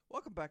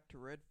Welcome back to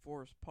Red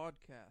Forest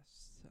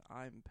Podcasts.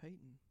 I'm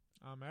Peyton,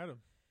 I'm Adam.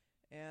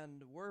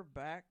 and we're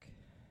back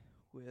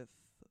with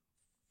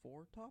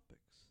 4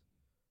 topics.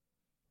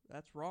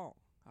 That's wrong.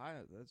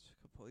 That's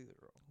completely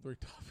wrong. 3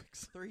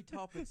 topics. 3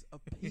 topics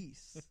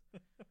apiece.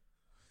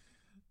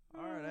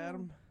 All right,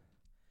 Adam.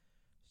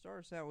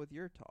 Start us out with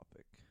your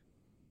topic.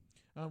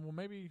 Well,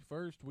 maybe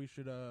first we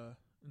should,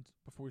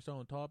 before we start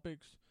on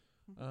topics,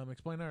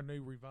 explain our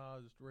new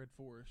revised Red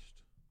Forest.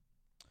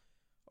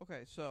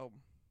 Okay, so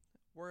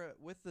we're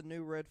with the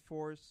new Red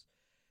Forest.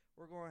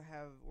 We're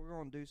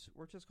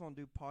just going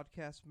to do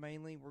podcasts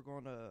mainly. We're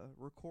going to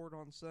record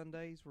on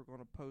Sundays. We're going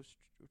to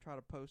try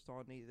to post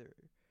on either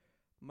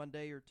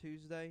Monday or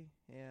Tuesday,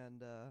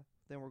 and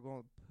then we're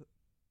going to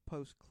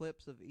post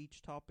clips of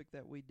each topic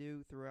that we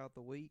do throughout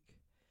the week.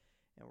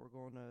 And we're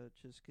going to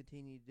just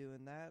continue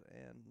doing that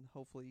and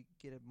hopefully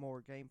get a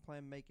more game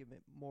plan, making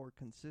it more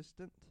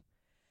consistent.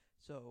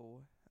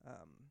 So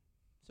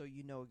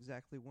you know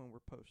exactly when we're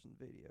posting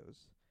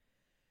videos.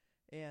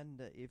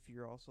 And if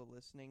you're also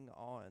listening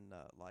on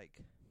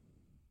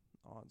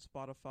on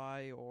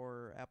Spotify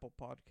or Apple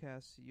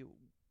Podcasts,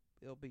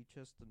 it'll be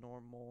just the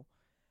normal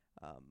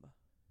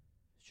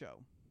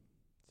show.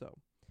 So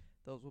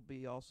those will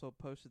be also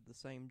posted the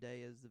same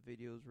day as the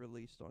videos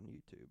released on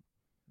YouTube.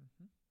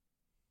 Mm-hmm.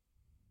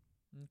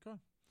 Okay.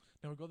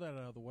 Now we got that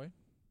out of the way.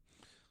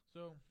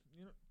 So,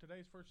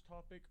 today's first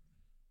topic.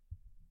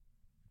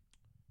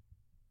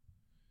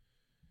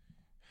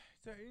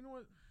 So, you know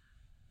what?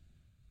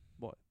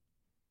 What?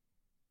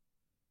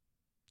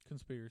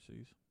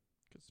 Conspiracies.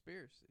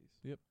 Conspiracies?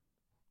 Yep.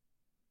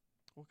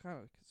 What kind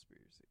of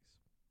conspiracies?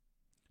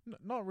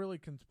 Not really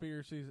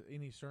conspiracies,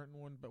 any certain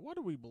one, but what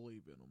do we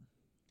believe in them?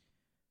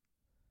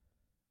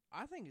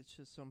 I think it's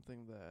just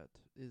something that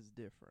is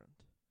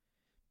different.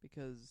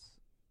 Because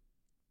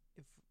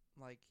if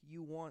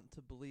you want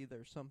to believe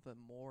there's something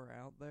more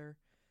out there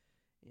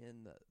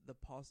in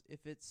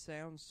if it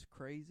sounds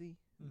crazy,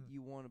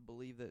 you want to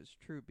believe that it's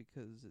true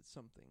because it's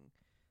something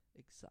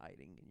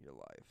exciting in your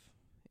life.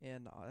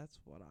 And that's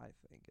what I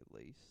think, at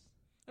least.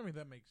 I mean,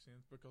 that makes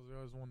sense because I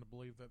always want to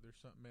believe that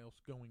there's something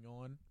else going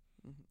on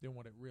than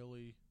what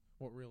really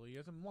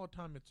is. And a lot of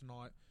time it's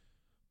not.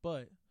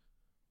 But,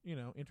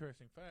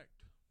 interesting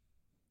fact,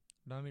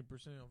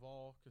 90% of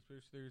all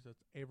conspiracy theories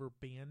that's ever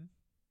been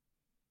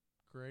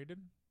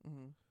created,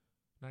 90%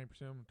 of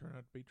them turn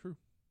out to be true.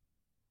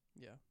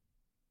 Yeah.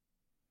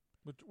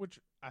 Which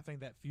I think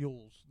that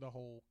fuels the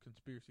whole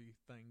conspiracy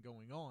thing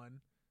going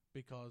on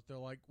because they're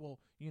like, well,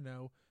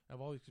 of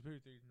all these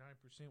conspiracy theories,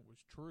 9% was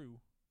true.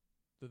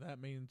 So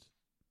that means,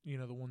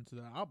 the ones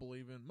that I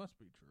believe in must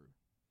be true.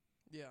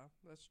 Yeah,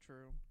 that's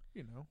true.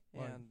 And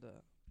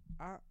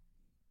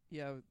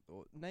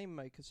name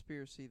a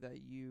conspiracy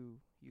that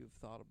you've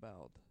thought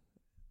about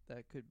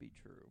that could be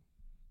true.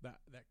 That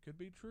could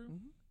be true?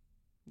 Mm-hmm.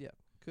 Yeah,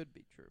 could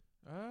be true.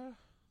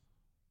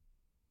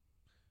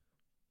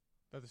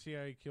 That the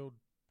CIA killed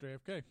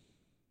JFK.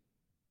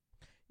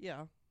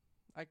 Yeah,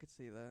 I could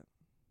see that.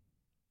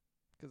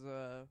 Because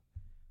I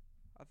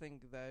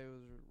think that it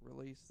was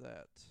released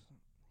that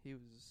he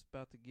was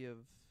about to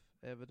give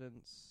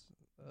evidence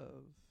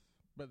of...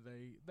 But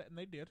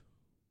they did.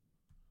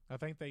 I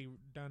think they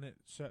done it.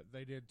 So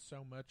they did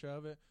so much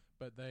of it,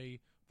 but the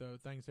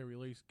things they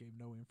released gave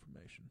no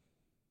information.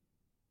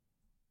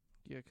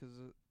 Yeah, because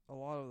a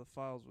lot of the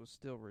files was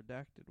still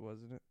redacted,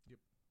 wasn't it? Yep.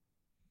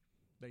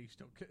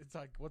 It's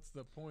like, what's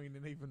the point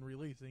in even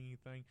releasing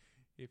anything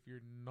if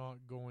you're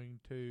not going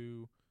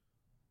to,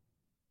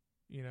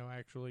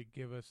 actually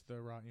give us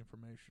the right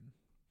information?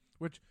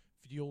 Which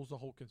fuels the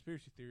whole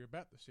conspiracy theory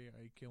about the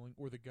CIA killing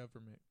or the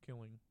government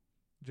killing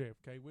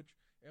JFK, which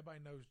everybody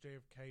knows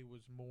JFK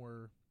was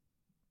more...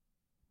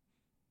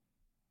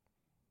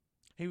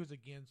 He was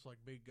against,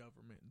 big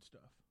government and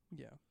stuff.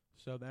 Yeah.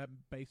 So that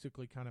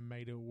basically kind of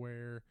made it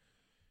where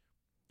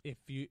it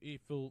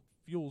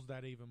fuels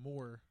that even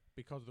more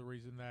because of the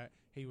reason that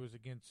he was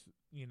against,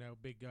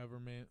 big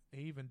government.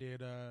 He even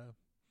did,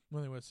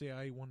 when they were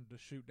CIA, wanted to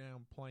shoot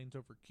down planes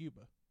over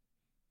Cuba.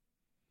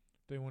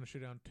 They want to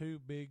shoot down 2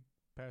 big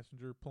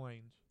passenger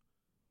planes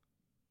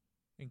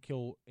and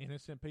kill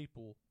innocent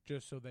people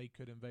just so they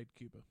could invade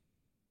Cuba.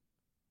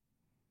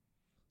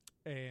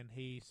 And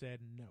he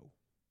said no.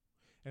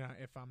 And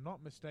if I'm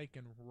not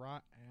mistaken,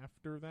 right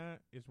after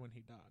that is when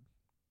he died.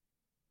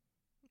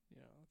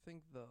 Yeah, I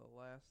think the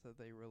last that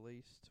they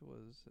released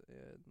was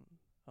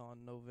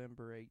on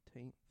November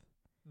 18th.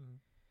 Mm-hmm.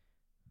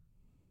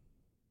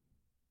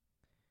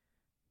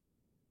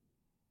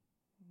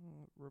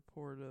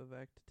 Report of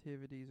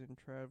activities and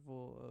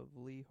travel of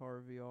Lee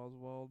Harvey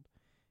Oswald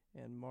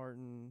and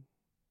Marina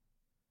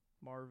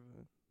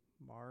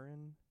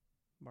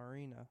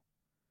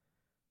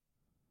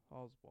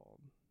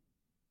Oswald,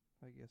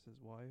 I guess his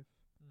wife,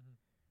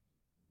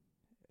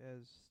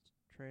 as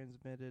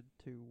transmitted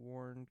to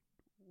Warren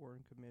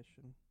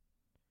Commission.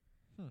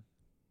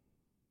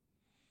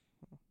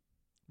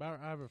 But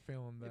I have a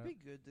feeling that it'd be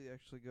good to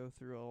actually go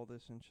through all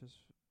this and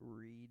just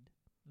read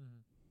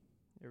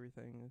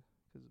everything,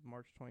 because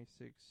March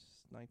 26,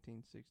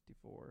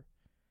 1964.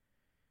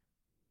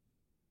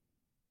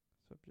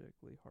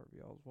 Project Lee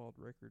Harvey Oswald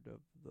record of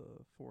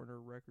the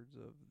foreigner records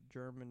of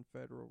German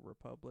Federal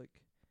Republic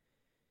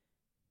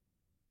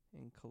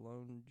in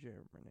Cologne,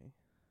 Germany.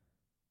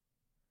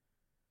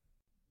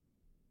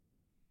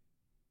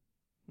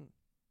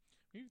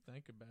 You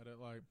think about it,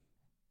 like,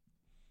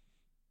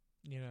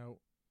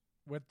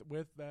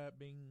 with that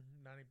being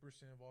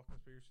 90% of all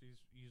conspiracies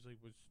usually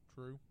was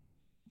true,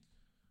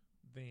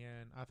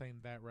 then I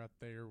think that right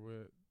there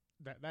would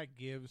that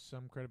gives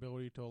some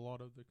credibility to a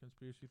lot of the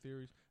conspiracy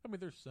theories. I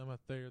mean, there's some out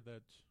there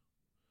that's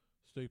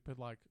stupid,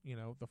 like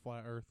the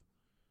flat Earth.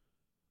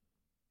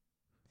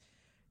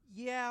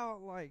 Yeah,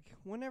 like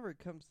whenever it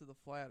comes to the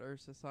Flat Earth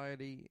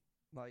Society,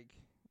 like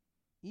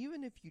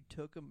even if you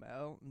took them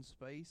out in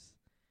space,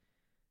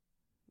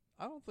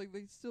 I don't think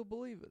they'd still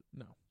believe it.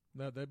 No,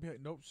 they'd be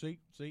like, nope. See,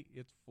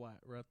 it's flat,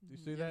 right? You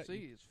see that?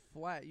 See, it's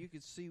flat. You can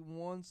see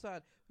one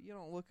side. You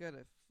don't look at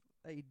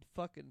a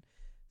fucking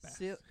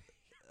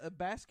a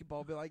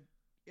basketball. Be like,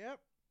 yep,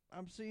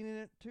 I'm seeing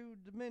it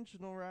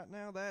 2-dimensional right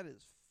now. That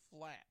is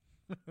flat.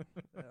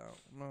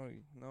 No.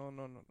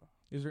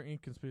 Is there any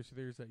conspiracy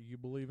theories that you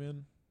believe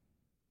in?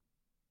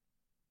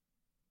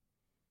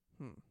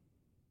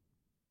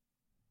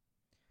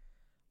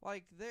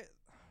 Like that.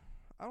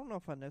 I don't know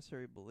if I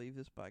necessarily believe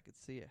this, but I could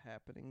see it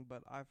happening.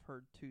 But I've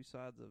heard two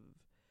sides of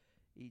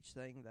each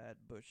thing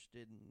that Bush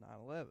did in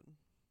 9/11.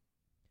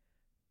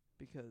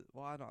 Because,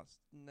 well, I'm not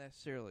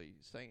necessarily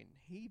saying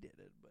he did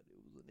it, but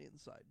it was an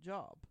inside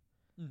job.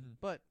 Mm-hmm.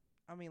 But,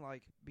 I mean,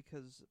 like,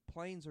 because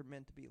planes are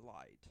meant to be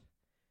light.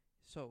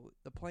 So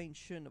the plane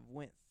shouldn't have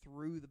went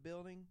through the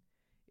building.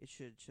 It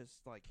should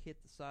just, like,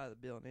 hit the side of the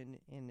building,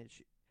 and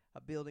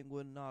a building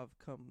would not have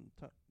come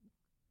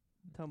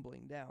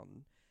tumbling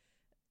down.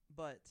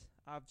 But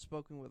I've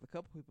spoken with a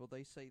couple people.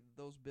 They say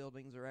those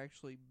buildings are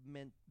actually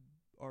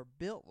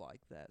built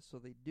like that, so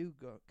they do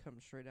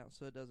come straight out,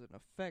 so it doesn't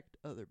affect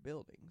other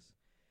buildings.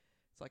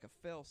 It's like a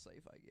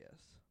fail-safe, I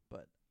guess.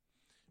 But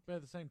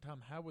at the same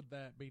time, how would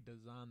that be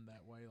designed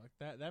that way? Like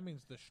that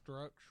means the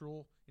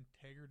structural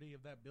integrity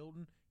of that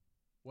building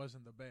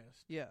wasn't the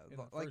best. Yeah,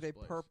 like they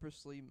place.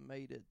 Purposely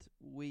made it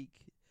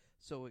weak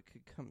so it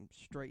could come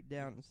straight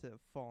down instead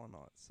of falling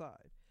on its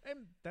side.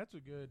 And that's a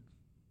good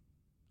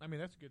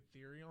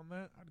theory on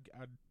that.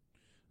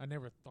 I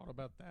never thought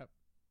about that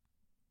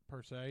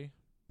per se,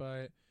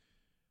 but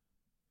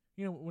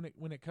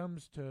when it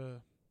comes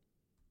to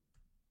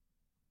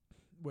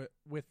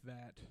with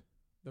that,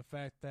 the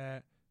fact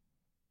that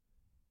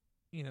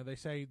they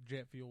say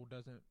jet fuel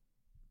doesn't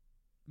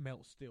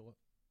melt steel,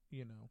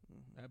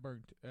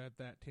 at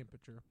that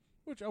temperature,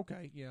 which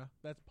okay, yeah,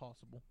 that's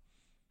possible.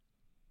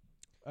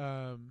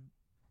 And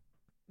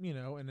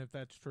if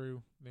that's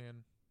true,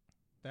 then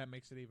that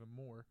makes it even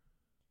more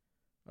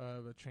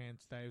of a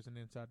chance that it was an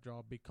inside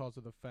job, because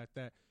of the fact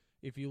that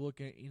if you look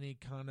at any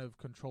kind of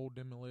controlled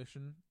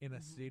demolition in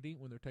a city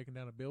when they're taking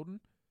down a building,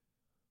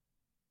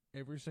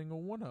 every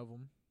single one of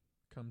them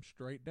comes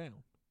straight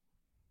down.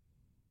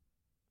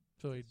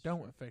 So they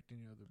don't affect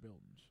any other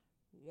buildings.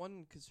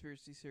 One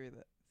conspiracy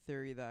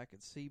theory that I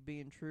could see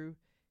being true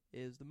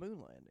is the moon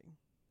landing.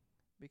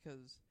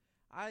 Because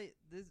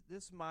this is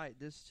just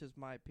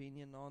my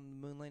opinion on the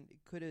moon landing.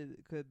 Could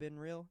have been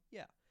real?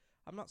 Yeah.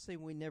 I'm not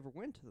saying we never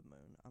went to the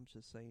moon. I'm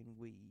just saying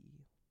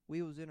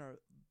we was in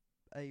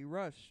a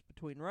rush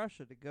between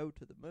Russia to go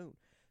to the moon.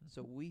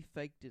 So we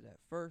faked it at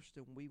first,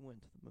 and we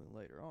went to the moon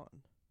later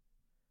on.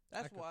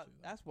 That's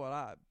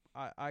what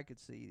I could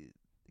see,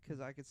 because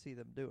I could see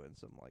them doing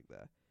something like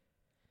that.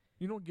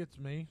 You know what gets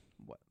me?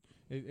 What?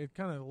 It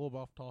kind of a little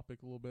off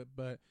topic a little bit,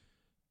 but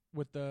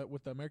with the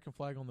American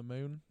flag on the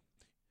moon,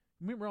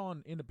 remember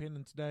on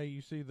Independence Day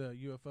you see the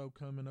UFO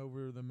coming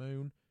over the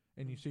moon,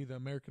 and you see the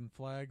American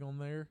flag on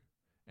there,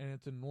 and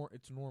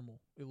it's normal.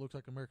 It looks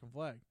like American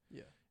flag.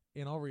 Yeah.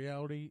 In all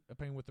reality,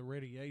 opinion with the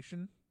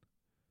radiation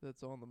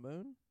that's on the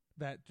moon,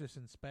 that just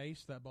in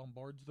space that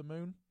bombards the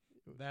moon,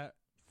 that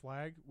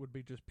flag would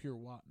be just pure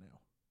white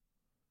now.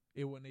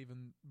 It wouldn't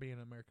even be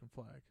an American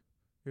flag.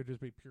 It would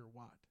just be pure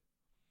white.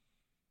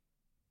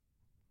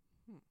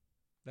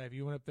 That if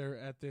you went up there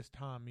at this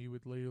time, you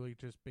would literally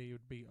it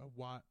would be a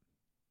white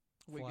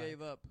flag. We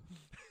gave up.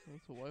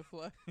 It's a white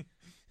flag.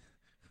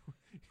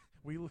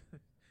 we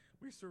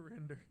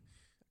surrender.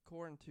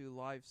 According to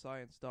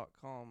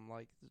livescience.com,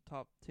 like the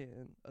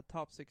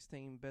top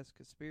 16 best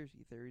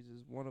conspiracy theories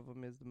is one of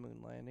them is the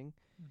moon landing.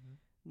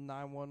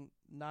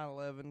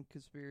 9/11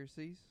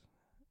 conspiracies.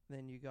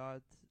 Then you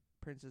got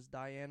Princess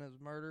Diana's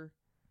murder.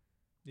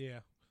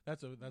 Yeah,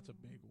 that's a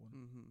big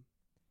one.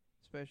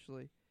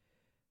 Especially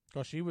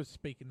because she was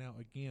speaking out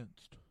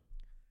against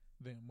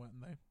them,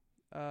 wasn't they?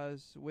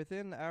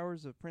 Within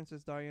hours of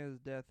Princess Diana's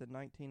death in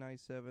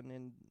 1997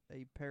 in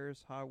a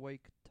Paris highway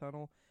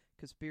tunnel,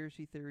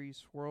 conspiracy theories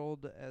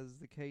swirled as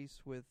the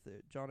case with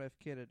John F.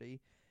 Kennedy.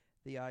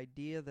 The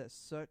idea that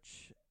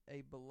such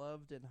a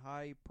beloved and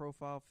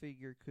high-profile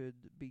figure could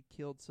be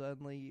killed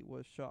suddenly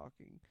was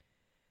shocking.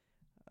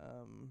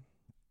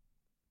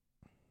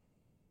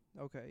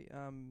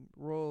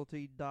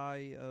 Royalty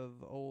die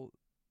of old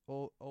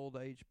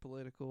age,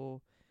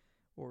 political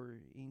or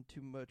eating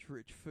too much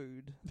rich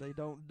food. They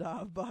don't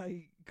die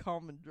by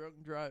common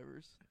drunk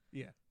drivers.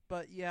 Yeah.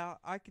 But yeah,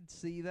 I could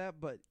see that,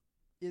 but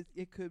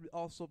it could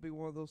also be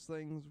one of those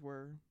things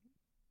where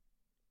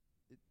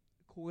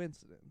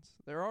coincidence.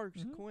 There are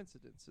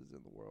coincidences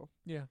in the world.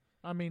 Yeah.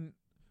 I mean,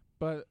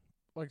 but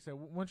like I said,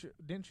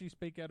 didn't she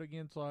speak out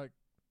against like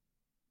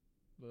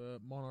the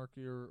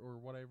monarchy or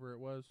whatever it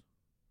was?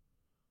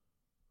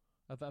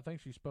 I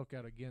think she spoke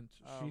out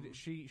against.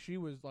 She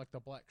was like the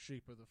black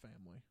sheep of the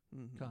family,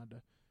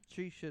 kinda.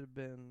 She should have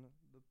been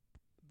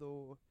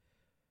the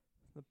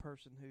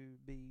person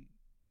who'd be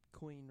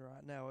queen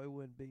right now. It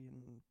wouldn't be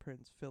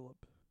Prince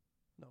Philip.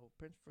 No,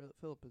 Prince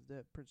Philip is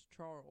dead. Prince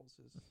Charles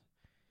is.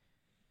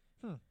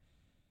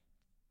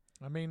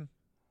 I mean,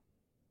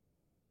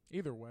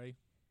 either way,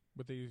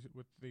 with these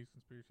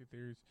conspiracy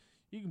theories,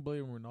 you can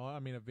believe them or not. I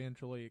mean,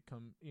 eventually it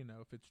come.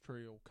 If it's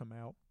true, it'll come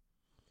out.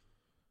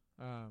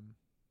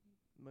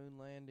 Moon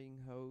landing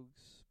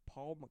hoax.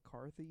 Paul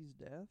McCarthy's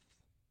death.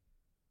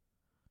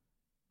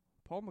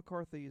 Paul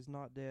McCarthy is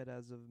not dead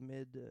as of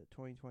mid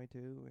 2022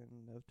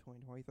 and of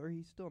 2023.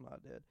 He's still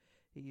not dead.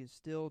 He is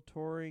still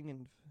touring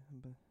and.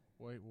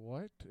 Wait,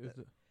 what is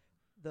it?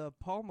 The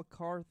Paul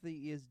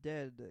McCarthy is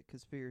dead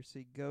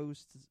conspiracy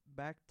goes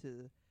back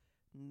to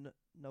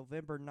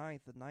November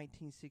 9th of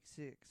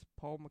 1966.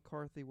 Paul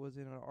McCarthy was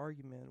in an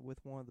argument with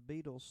one of the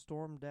Beatles,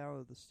 stormed out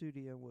of the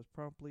studio, and was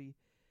promptly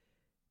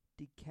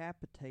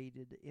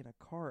decapitated in a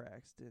car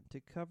accident.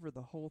 To cover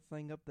the whole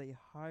thing up, they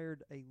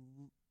hired a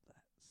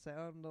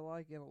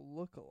sound-alike and a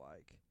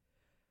look-alike.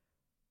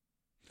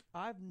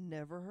 I've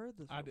never heard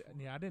this before.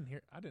 I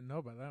didn't know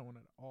about that one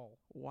at all.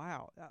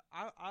 Wow.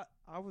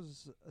 I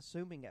was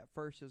assuming at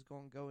first it was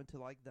going to go into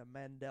like the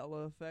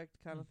Mandela effect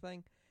kind of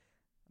thing,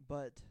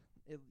 but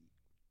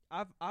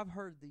I've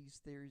heard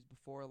these theories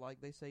before. Like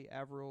they say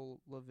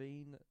Avril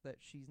Lavigne, that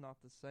she's not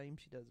the same.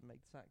 She doesn't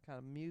make that kind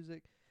of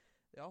music.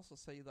 They also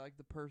say like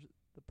the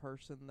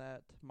person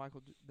that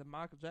Michael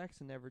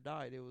Jackson never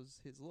died. It was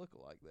his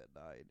lookalike that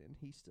died, and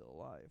he's still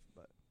alive.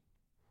 But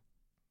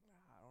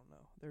I don't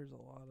know. There's a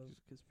lot of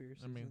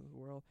conspiracies in the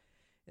world,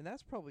 and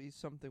that's probably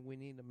something we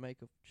need to make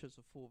just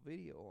a full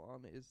video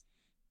on is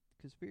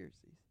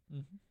conspiracies.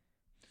 Mm-hmm.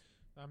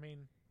 I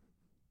mean,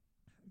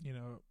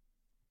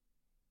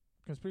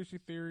 conspiracy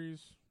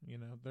theories.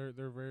 They're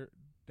very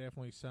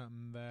definitely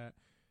something that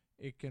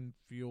it can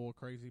fuel a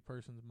crazy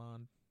person's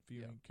mind if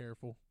you ain't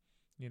careful.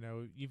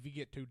 If you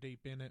get too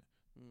deep in it,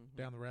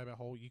 down the rabbit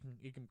hole, it can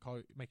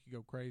make you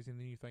go crazy, and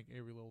then you think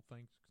every little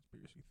thing's a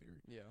conspiracy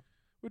theory. Yeah,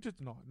 which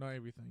it's not. Not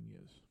everything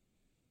is.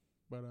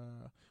 But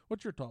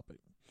what's your topic?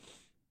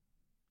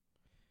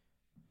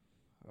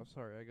 I'm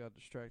sorry, I got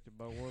distracted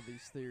by one of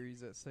these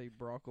theories that say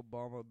Barack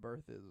Obama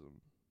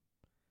birthism.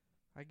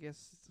 I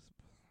guess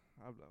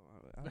I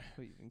don't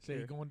even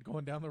care. See,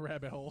 going down the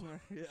rabbit hole.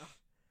 Yeah.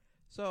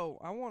 So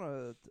I want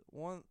to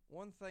one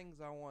of the things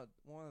I want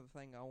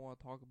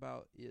to talk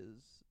about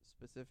is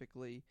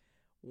specifically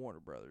Warner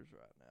Brothers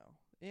right now,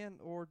 and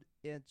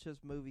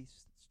just movie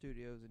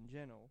studios in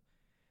general,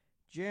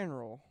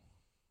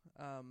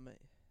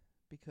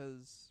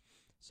 because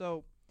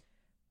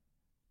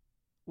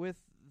with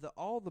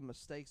all the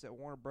mistakes that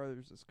Warner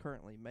Brothers is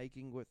currently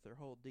making with their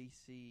whole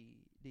DC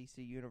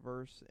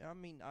universe. I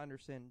mean, I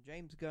understand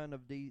James Gunn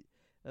of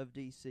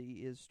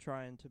DC is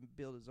trying to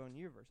build his own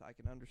universe. I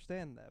can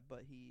understand that,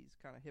 but he's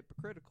kind of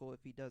hypocritical if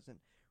he doesn't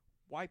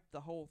wipe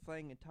the whole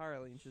thing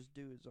entirely and just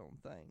do his own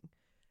thing,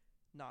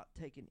 not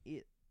taking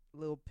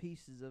little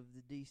pieces of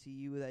the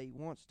DCU that he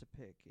wants to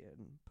pick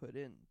and put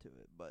into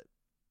it. But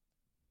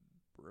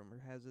rumor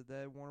has it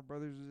that Warner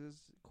Brothers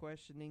is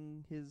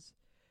questioning his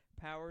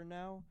power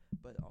now,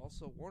 but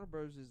also Warner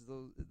Brothers is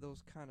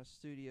those kind of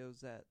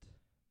studios that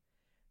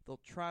they'll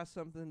try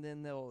something,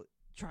 then they'll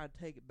try to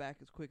take it back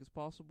as quick as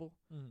possible,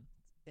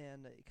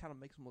 and it kind of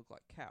makes them look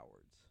like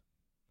cowards.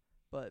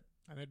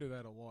 And they do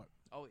that a lot.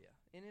 Oh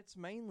yeah, and it's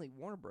mainly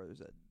Warner Brothers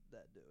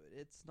that do it.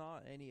 It's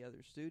not any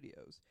other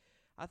studios.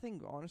 I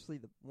think honestly,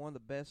 one of the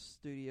best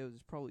studios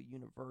is probably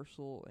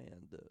Universal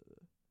and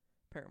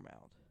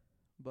Paramount.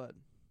 But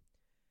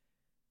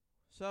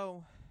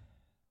so,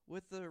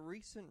 with the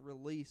recent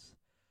release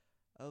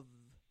of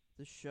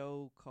the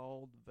show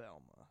called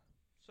Velma,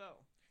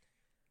 so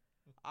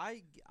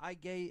I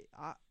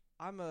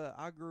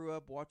grew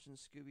up watching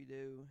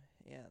Scooby-Doo,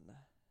 and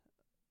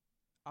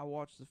I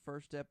watched the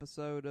first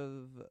episode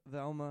of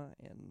Velma,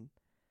 and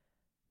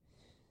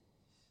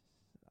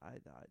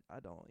I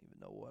don't even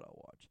know what I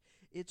watch.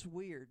 It's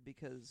weird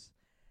because,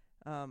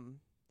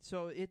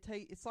 so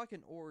it's like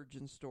an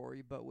origin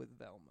story, but with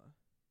Velma.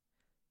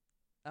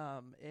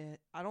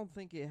 I don't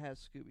think it has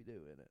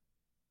Scooby-Doo in it.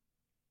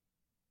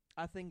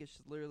 I think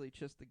it's literally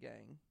just the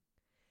gang.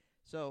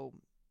 So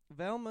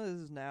Velma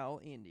is now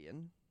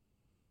Indian,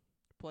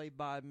 played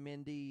by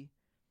Mindy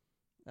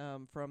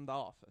from The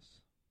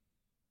Office.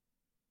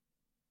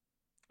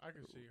 I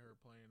can see her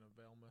playing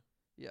a Velma.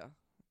 Yeah.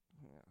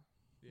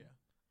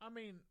 I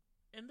mean,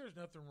 and there's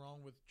nothing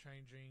wrong with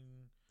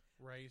changing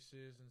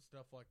races and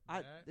stuff like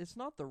that. It's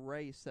not the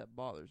race that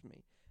bothers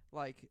me.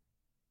 Like,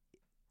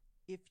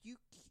 if you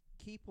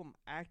keep them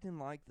acting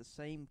like the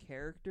same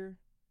character,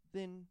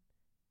 then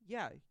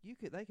yeah,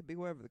 they could be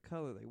whatever the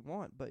color they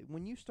want. But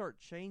when you start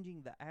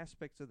changing the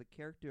aspects of the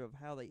character of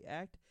how they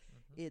act,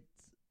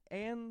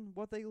 and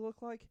what they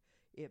look like,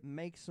 it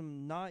makes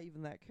them not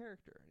even that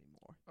character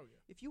anymore. Oh yeah.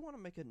 If you want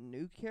to make a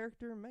new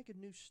character, make a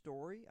new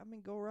story, I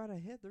mean, go right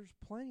ahead. There's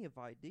plenty of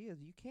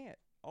ideas. You can't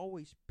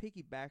always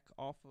piggyback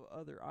off of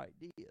other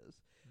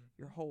ideas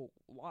your whole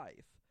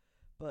life.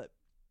 But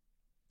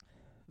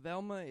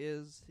Velma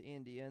is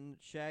Indian.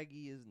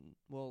 Shaggy is,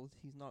 well,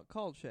 he's not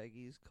called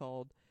Shaggy. He's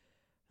called,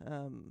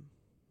 I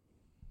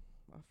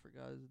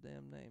forgot his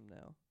damn name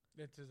now.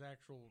 It's his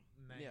actual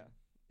name. Yeah.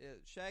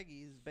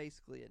 Shaggy is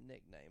basically a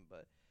nickname,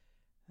 but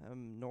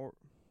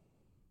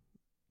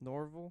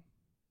Norval?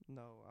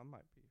 No, I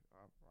might be.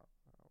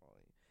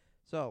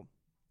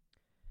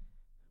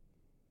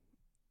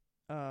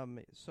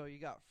 So you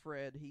got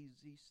Fred.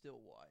 He's still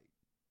white.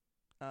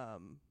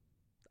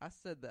 I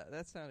said that.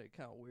 That sounded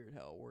kind of weird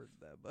how I worded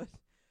that, but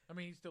I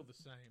mean, he's still the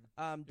same.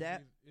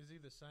 Is he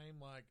the same,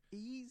 like,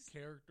 he's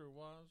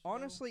character-wise?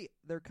 Honestly,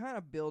 they're kind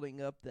of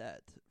building up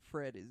that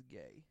Fred is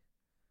gay.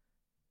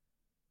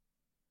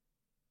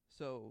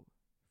 So,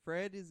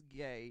 Fred is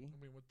gay.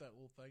 I mean, with that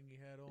little thing he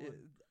had on,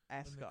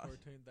 ascot. in the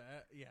cartoon,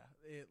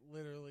 it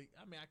literally.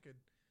 I mean,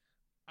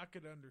 I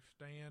could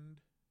understand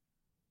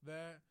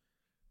that,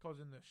 because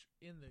in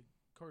the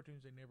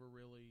cartoons they never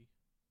really,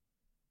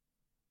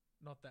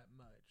 not that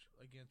much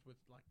against with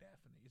like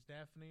Daphne. Is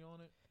Daphne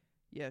on it?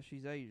 Yeah,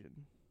 she's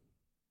Asian.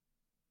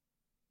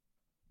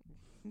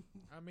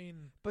 I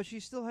mean, but she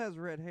still has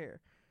red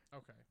hair.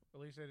 Okay, at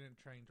least they didn't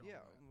change all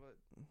that. But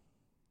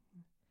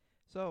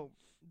so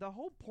the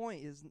whole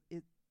point is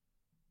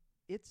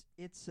it's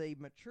a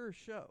mature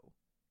show.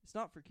 It's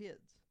not for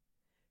kids,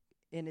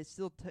 and it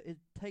still it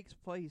takes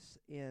place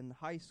in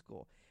high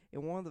school.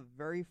 And one of the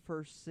very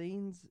first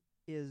scenes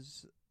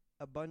is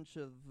a bunch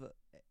of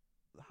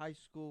high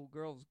school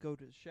girls go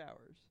to the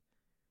showers.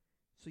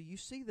 So you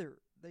see their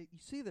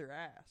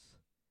ass,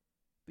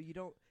 but you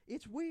don't.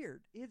 It's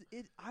weird.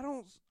 I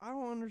don't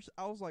understand.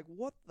 I was like,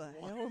 what the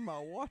hell am I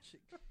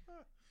watching?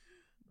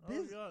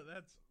 Oh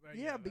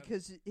God,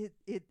 because it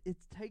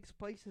takes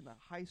place in a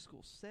high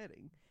school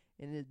setting,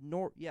 and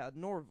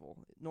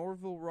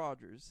Norval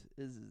Rogers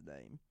is his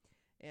name,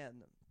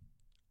 and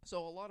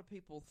so a lot of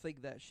people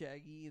think that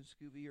Shaggy and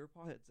Scooby are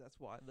potheads. That's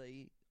why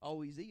they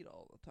always eat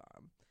all the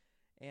time.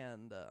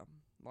 And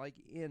like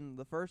in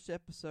the first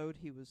episode,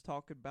 he was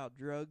talking about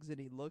drugs, and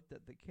he looked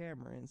at the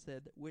camera and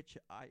said, "Which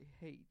I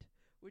hate."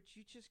 Which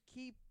you just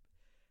keep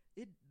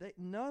it.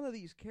 None of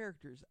these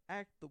characters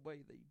act the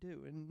way they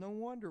do, and no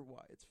wonder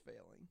why it's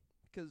failing.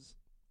 Because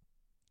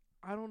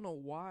I don't know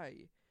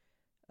why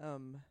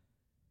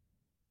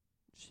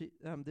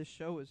this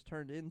show has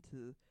turned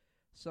into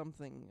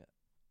something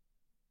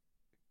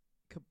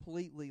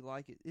completely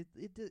like it.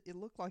 It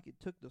looked like it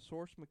took the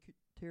source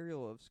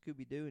material of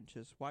Scooby-Doo and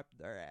just wiped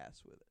their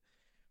ass with it.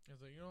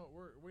 It's like, you know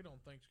what, we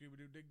don't think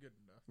Scooby-Doo did good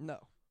enough.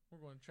 No. We're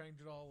going to change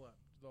it all up,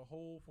 the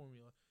whole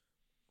formula,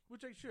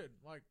 which they should.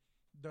 Like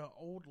the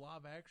old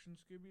live-action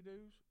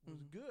Scooby-Doos was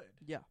good.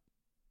 Yeah,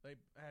 they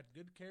had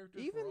good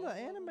characters. Even the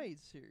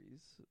animated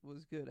series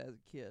was good as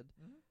a kid.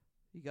 Mm-hmm.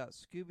 You got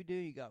Scooby-Doo.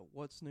 You got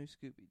What's New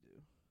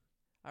Scooby-Doo.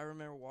 I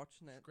remember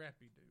watching that.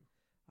 Scrappy-Doo.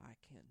 I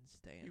can't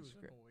stand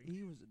Scrappy.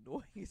 He was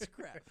annoying as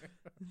crap.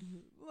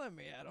 Let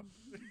me at him.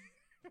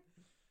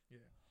 Yeah.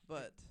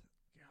 But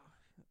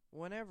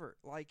whenever,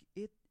 like,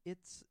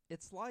 it's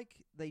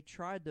like they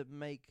tried to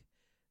make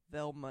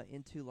Velma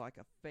into like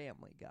a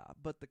Family Guy,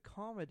 but the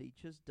comedy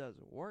just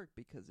doesn't work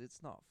because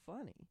it's not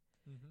funny.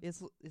 Mm-hmm.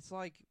 It's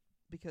like,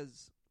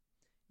 because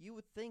you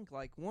would think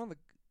like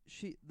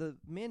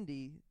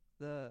Mindy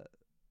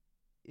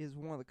is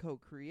one of the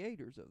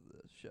co-creators of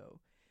the show.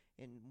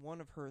 And one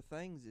of her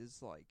things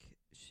is, like,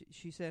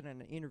 she said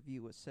in an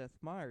interview with Seth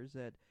Meyers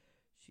that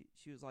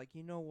she was like,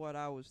 you know what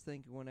I was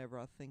thinking whenever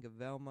I think of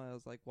Velma? I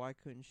was like, why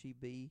couldn't she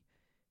be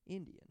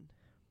Indian?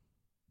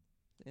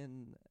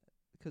 And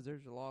because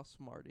there's a lot of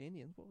smart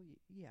Indians. Well,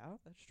 yeah,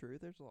 that's true.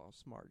 There's a lot of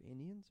smart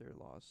Indians. There's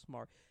a lot of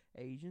smart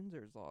Asians.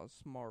 There's a lot of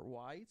smart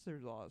whites.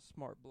 There's a lot of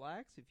smart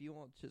blacks. If you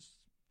want to just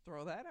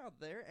throw that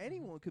out there,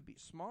 anyone could be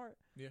smart.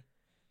 Yeah.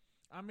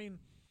 I mean,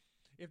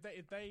 if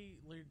they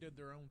did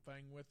their own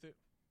thing with it,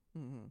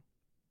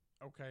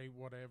 okay,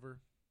 whatever.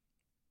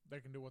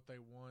 They can do what they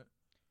want,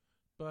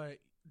 but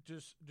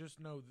just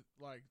know that,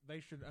 like,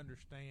 they should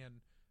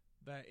understand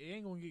that it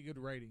ain't gonna get good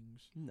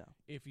ratings. No,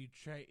 if you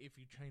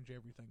change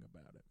everything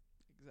about it.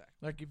 Exactly.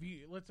 Like if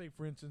you, let's say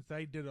for instance,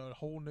 they did a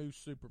whole new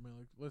Superman.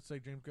 Like, let's say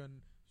James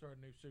Gunn started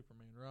a new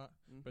Superman, right?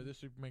 But this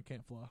Superman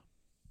can't fly.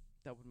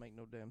 That would make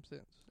no damn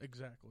sense.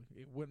 Exactly,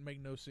 it wouldn't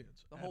make no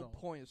sense. The whole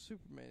point of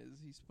Superman is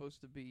he's supposed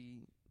to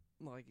be,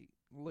 like,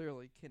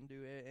 literally can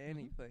do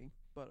anything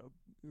but a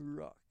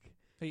rock.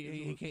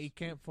 He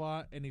can't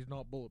fly, and he's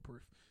not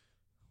bulletproof.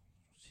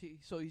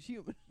 So he's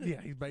human.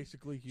 Yeah, he's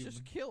basically human.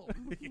 Just kill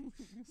him.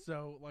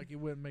 So like it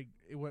wouldn't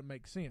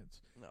make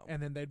sense. No.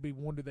 And then they'd be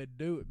wonder they'd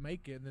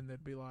make it, and then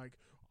they'd be like,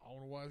 I don't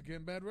know why it's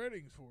getting bad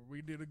ratings for.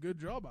 We did a good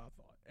job, I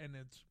thought. and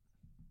it's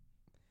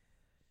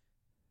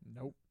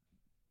nope.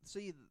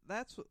 See,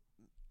 that's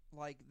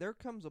like there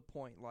comes a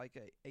point like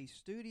a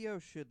studio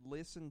should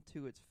listen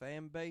to its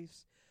fan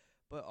base,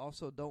 but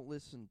also don't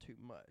listen too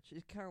much.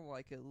 It's kind of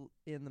like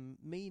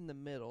in the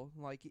middle.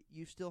 Like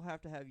you still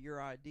have to have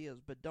your ideas,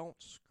 but don't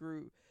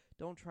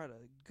try to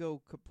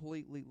go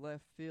completely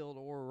left field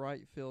or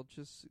right field.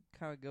 Just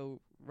kind of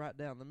go right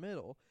down the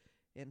middle,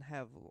 and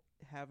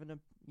having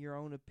your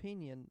own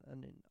opinion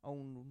and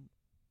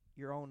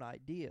your own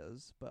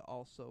ideas, but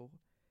also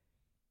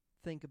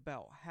think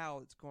about how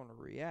it's going to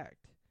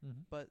react.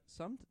 Mm-hmm. But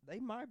they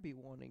might be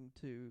wanting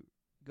to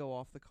go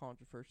off the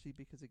controversy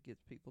because it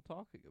gets people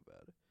talking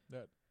about it.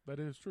 That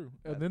is true.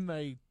 And then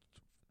they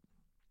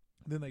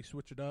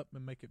switch it up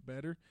and make it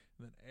better,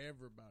 and then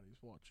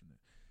everybody's watching it.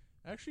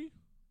 Actually,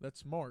 that's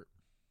smart.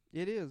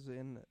 It is,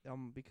 and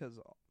because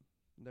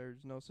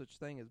there's no such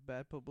thing as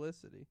bad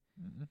publicity.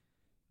 Mm-hmm.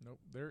 Nope,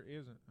 there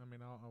isn't. I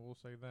mean, I will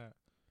say that.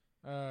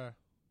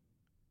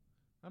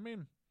 I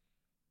mean,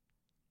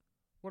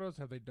 what else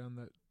have they done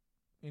that?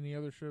 Any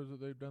other shows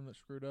that they've done that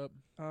screwed up?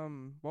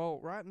 Well,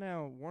 right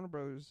now Warner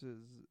Bros.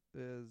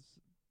 is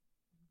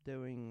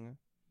doing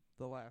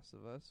The Last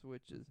of Us,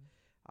 which is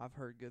I've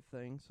heard good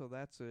things. So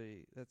that's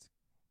a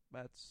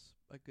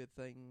good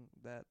thing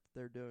that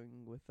they're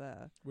doing with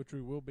that. Which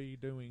we will be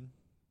doing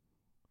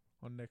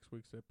on next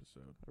week's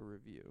episode. A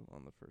review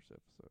on the first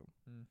episode.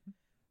 Mm-hmm.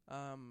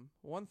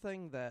 One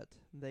thing that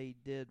they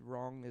did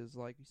wrong is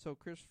so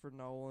Christopher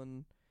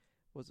Nolan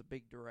was a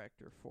big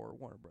director for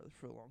Warner Brothers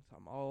for a long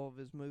time. All of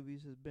his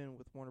movies has been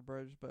with Warner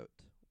Brothers, but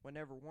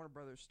whenever Warner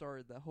Brothers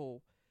started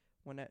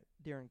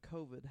during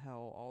COVID, how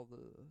all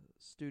the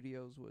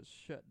studios was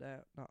shut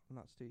down,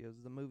 not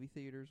studios, the movie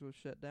theaters was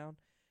shut down,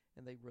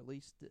 and they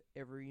released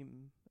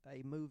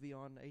a movie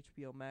on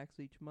HBO Max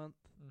each month.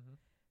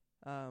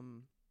 Mm-hmm.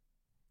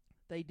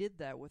 They did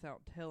that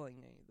without telling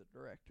any of the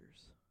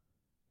directors.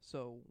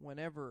 So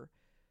whenever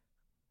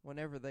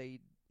they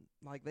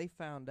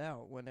found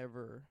out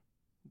whenever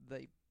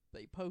they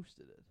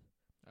posted it.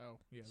 Oh,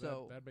 yeah,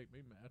 so that'd make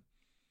me mad.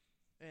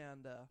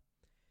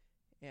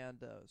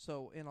 And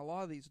so a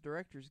lot of these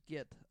directors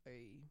get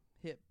a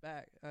hit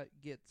back,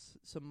 gets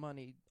some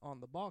money on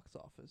the box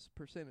office,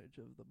 percentage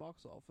of the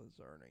box office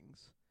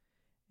earnings.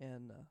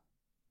 And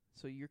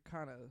so you're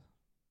kind of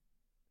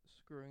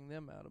screwing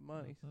them out of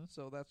money. Mm-hmm.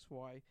 So that's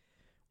why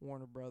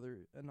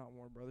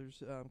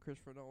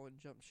Christopher Nolan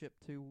jumped ship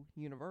to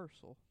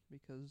Universal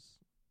because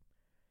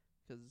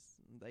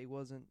they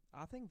wasn't.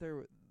 I think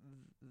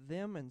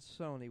them and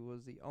Sony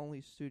was the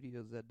only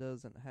studios that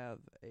doesn't have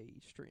a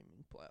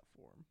streaming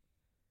platform.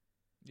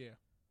 Yeah,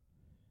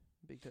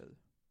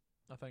 because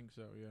I think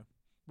so. Yeah,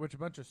 which a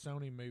bunch of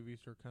Sony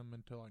movies are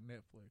coming to like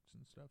Netflix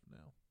and stuff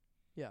now.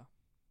 Yeah,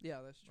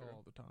 that's true.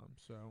 All the time.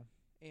 So,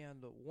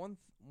 and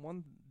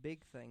one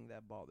big thing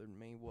that bothered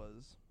me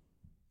was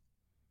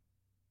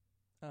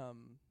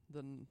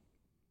the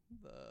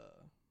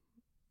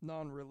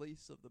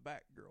non-release of the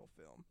Batgirl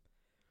film,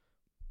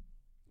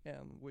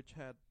 and which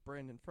had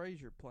Brendan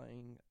Fraser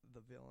playing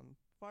the villain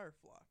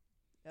Firefly.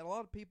 And a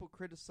lot of people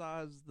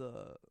criticized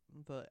the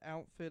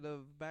outfit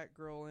of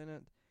Batgirl in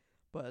it,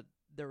 but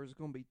there was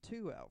going to be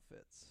two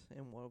outfits,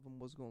 and one of them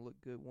was going to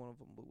look good, one of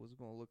them was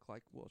going to look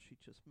like, well, she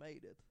just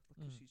made it,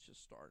 because she's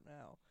just starting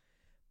out.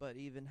 But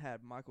even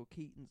had Michael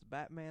Keaton's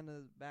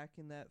Batman back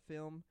in that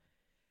film,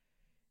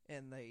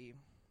 and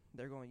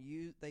they're going to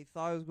use. They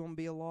thought it was going to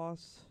be a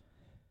loss,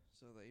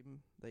 so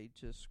they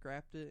just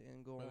scrapped it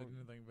and go. But they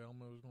didn't think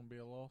Velma was going to be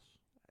a loss.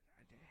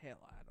 Hell,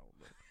 I don't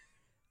know.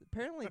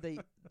 Apparently,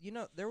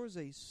 there was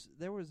a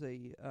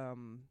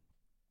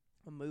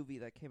movie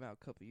that came out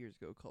a couple years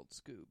ago called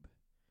Scoob.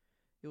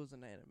 It was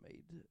an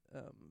animated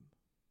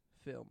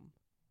film,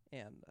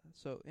 and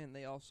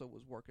they also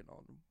was working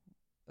on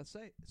a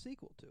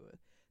sequel to it.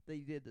 They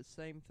did the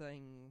same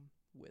thing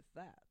with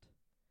that.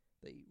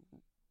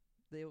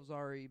 They was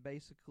already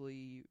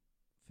basically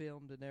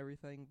filmed and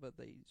everything, but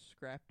they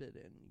scrapped it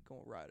and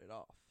gonna write it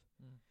off.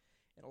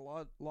 And a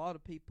lot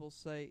of people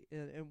say,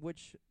 and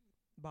which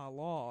by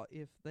law,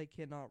 if they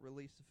cannot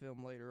release the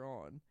film later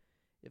on,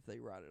 if they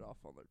write it off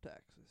on their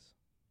taxes,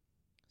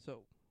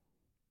 so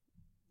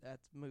that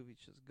movie's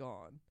just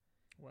gone.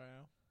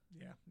 Wow.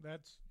 Yeah,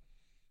 that's.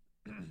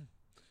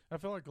 I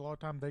feel like a lot of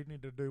times they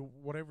need to do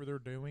whatever they're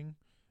doing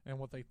and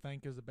what they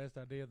think is the best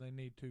idea. They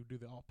need to do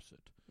the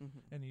opposite,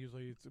 and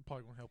usually it's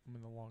probably going to help them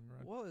in the long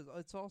run. Well,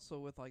 it's also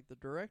with like the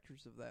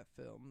directors of that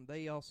film.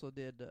 They also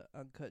did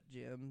Uncut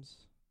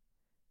Gems,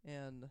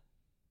 and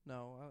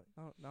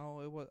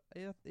it was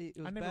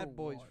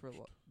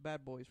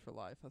Bad Boys for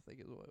Life. I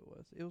think is what it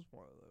was. It was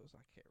one of those.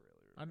 I can't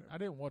really remember. I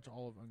didn't watch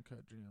all of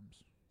Uncut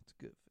Gems. It's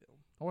a good film.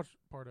 I watched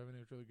part of it. It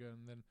was really good,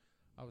 and then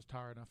I was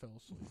tired and I fell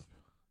asleep,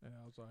 and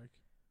I was like,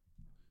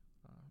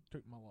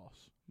 took my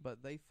loss.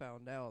 But they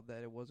found out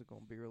that it wasn't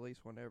going to be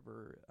released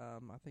whenever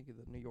I think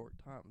the New York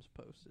Times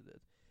posted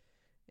it,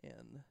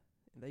 and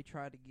they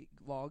tried to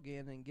log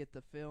in and get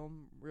the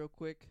film real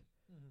quick,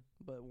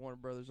 but Warner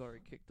Brothers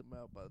already kicked them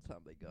out by the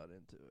time they got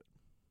into it,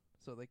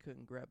 so they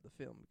couldn't grab the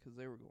film because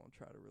they were going to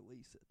try to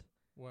release it.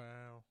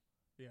 Wow.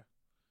 Yeah.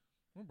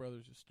 Warner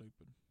Brothers is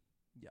stupid.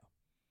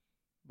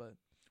 But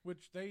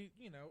Which they,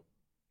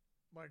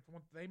 like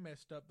they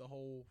messed up the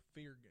whole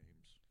Fear games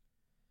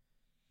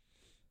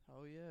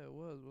oh yeah, it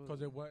was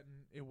because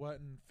it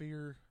wasn't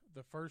Fear.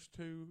 The first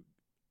two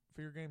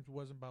Fear games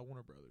wasn't by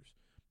Warner Brothers,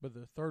 but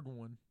the third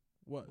one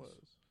was.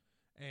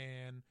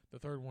 And the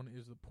third one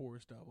is the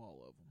poorest of all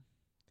of them.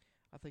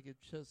 I think it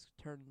just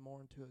turned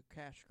more into a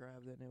cash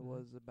grab than it Mhm.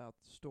 was about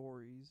the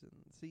stories. And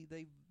see,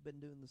 they've been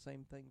doing the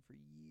same thing for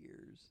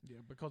years.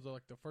 Yeah, because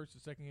like the first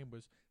and second game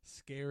was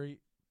scary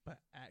but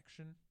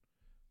action.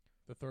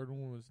 The third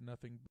one was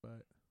nothing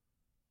but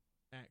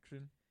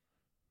action,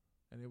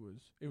 and it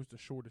was the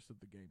shortest of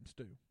the games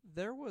too.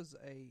 There was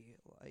a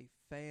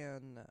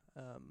fan.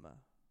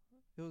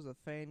 It was a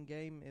fan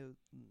game.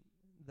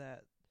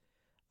 That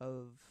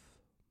of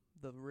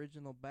the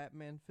original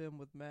Batman film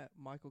with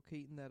Michael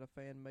Keaton that a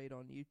fan made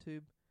on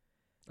YouTube.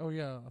 Oh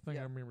yeah, I think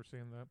Yeah. I remember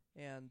seeing that.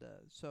 And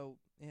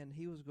and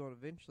he was going to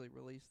eventually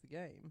release the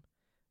game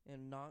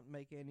and not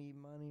make any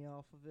money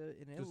off of it.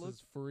 And it This looked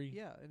is free.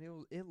 yeah,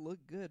 and it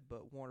looked good,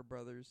 but Warner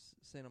Brothers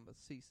sent him a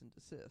cease and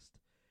desist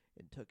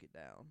and took it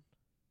down.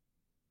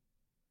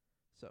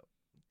 So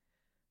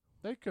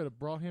They could have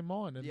brought him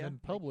on and Yeah, then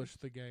they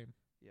published the game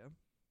yeah,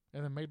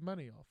 and then made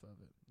money off of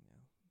it. yeah.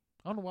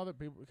 I don't know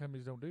why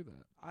companies don't do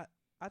that.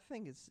 I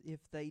think it's if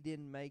they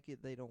didn't make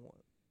it, they don't want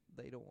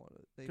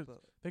it.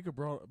 They could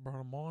brought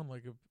him on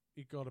like if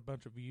it got a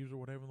bunch of views or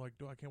whatever. Like,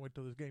 I can't wait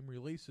till this game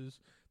releases.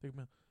 They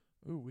can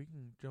be, ooh, we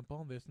can jump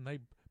on this, and they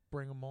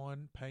bring them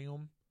on, pay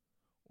them,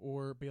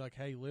 or be like,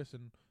 hey,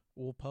 listen,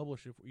 we'll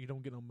publish it. You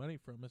don't get no money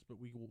from us, but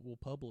we'll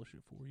publish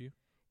it for you.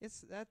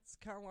 That's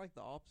kind of like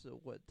the opposite of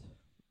what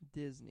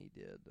Disney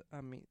did.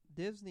 I mean,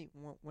 Disney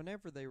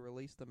whenever they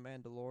released The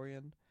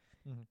Mandalorian,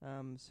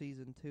 Mm-hmm.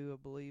 season 2,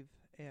 I believe,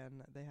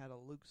 and they had a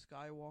Luke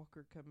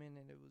Skywalker come in,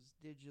 and it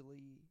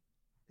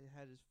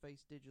had his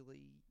face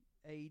digitally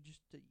aged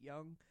to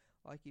young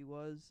like he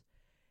was,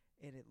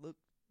 and it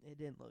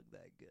didn't look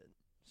that good.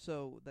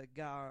 So the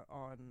guy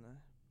on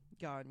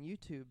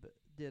YouTube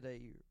did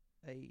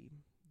a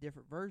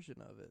different version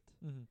of it,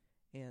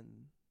 Mm-hmm. and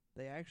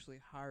they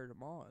actually hired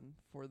him on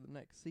for the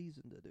next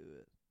season to do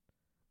it.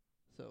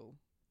 So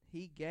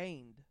he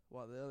gained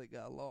while the other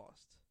guy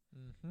lost.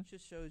 Mm-hmm. It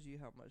just shows you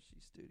how much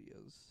these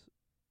studios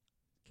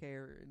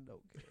care and don't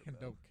care. And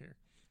about. don't care,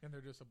 and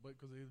they're just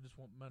because they just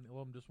want money. A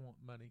lot of them just want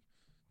money.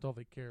 That's all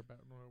they care about.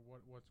 No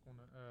matter what's going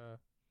to.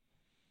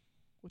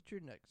 What's your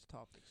next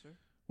topic, sir?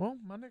 Well,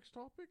 my next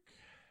topic: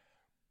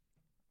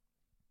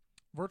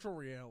 virtual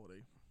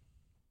reality.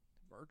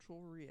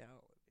 Virtual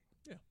reality.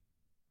 Yeah.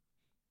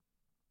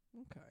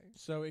 Okay.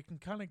 So it can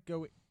kind of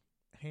go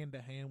hand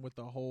to hand with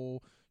the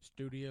whole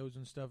studios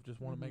and stuff.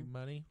 Just want to make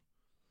money,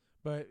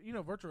 but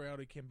virtual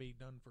reality can be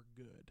done for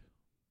good.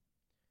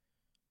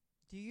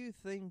 Do you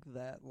think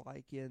that,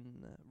 like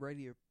in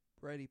Ready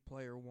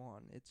Player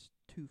One, it's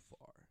too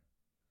far?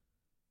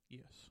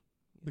 Yes,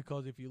 Yeah.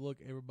 because if you look,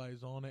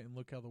 everybody's on it, and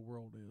look how the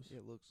world is.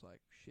 It looks like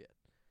shit.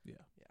 Yeah,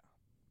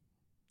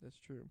 That's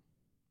true.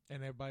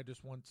 and everybody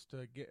just wants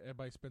to get.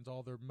 Everybody spends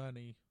all their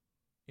money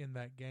in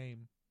that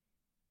game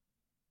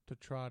to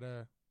try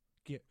to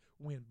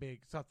win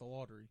big. It's not the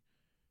lottery.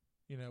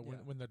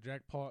 When the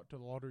jackpot to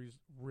the lottery is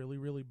really,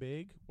 really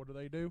big, what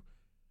do?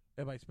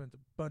 Everybody spends a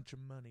bunch of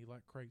money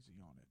like crazy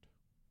on it.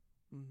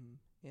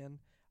 And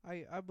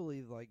I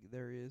believe like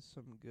there is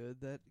some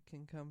good that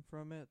can come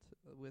from it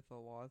with a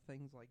lot of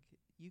things. Like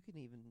you can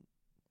even,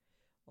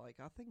 like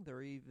I think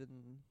they're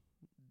even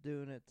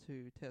doing it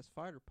to test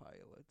fighter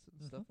pilots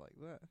and stuff like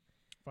that.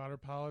 Fighter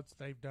pilots,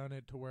 they've done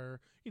it to where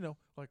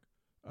like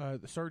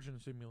the surgeon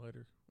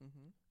simulator.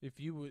 If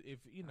you would, if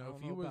you know, I don't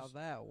if know you was, about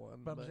that one,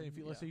 but I'm saying if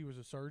you let's say you was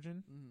a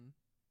surgeon,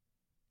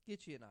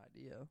 get you an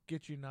idea.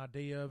 get you an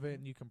idea of it,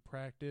 and you can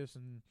practice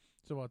and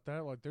stuff like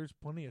that. Like there's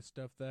plenty of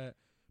stuff that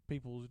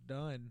people's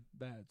done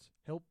that's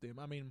helped them.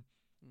 I mean,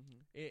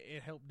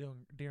 it helped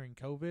during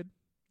COVID.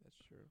 That's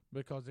true.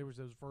 Because there was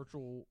those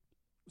virtual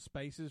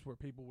spaces where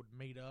people would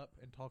meet up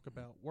and talk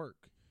about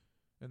work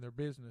and their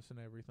business and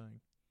everything.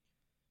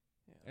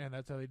 Yeah. And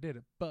that's how they did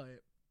it.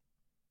 But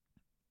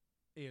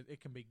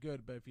it can be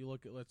good. But if you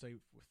look at, let's say,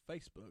 with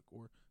Facebook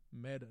or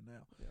Meta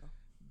now,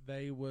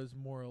 they was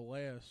more or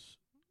less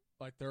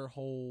like their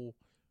whole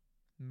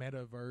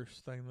metaverse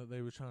thing that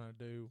they were trying to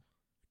do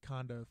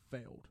kind of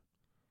failed.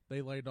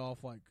 They laid off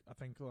I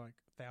think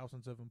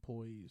thousands of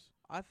employees.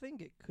 I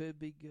think it could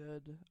be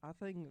good. I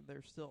think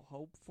there's still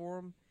hope for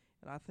him,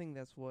 and I think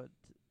that's what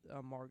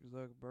Mark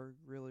Zuckerberg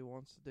really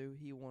wants to do.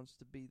 He wants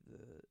to be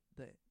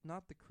the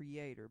not the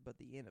creator, but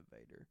the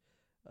innovator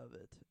of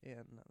it,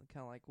 and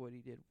kind of like what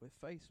he did with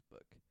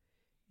Facebook.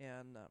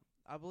 And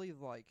I believe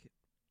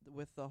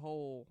with the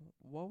whole,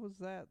 what was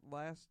that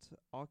last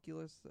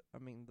Oculus? I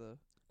mean the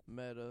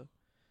Meta.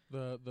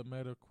 The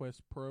Meta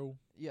Quest Pro.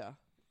 Yeah.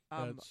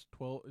 That's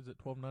is it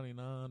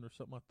 $12.99 or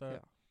something like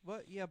that?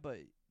 Yeah. But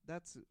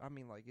that's, I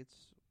mean,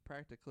 it's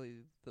practically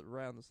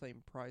around the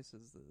same price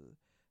as the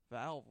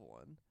Valve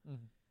one.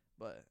 Mm-hmm.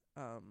 But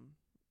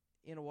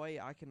in a way,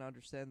 I can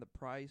understand the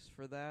price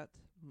for that.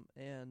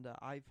 and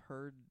I've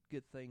heard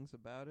good things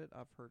about it.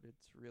 I've heard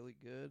it's really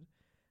good,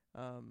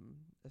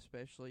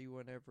 especially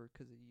whenever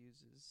because it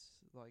uses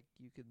like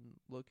you can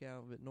look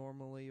out of it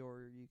normally,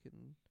 or you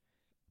can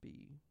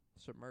be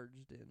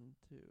submerged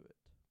into it.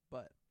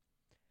 But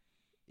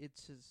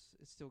it's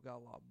still got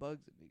a lot of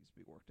bugs that needs to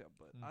be worked out.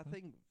 But I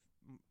think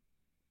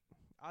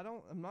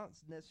I'm not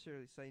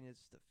necessarily saying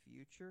it's the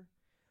future,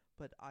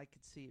 but I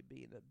could see it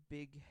being a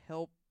big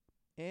help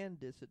and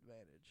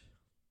disadvantage.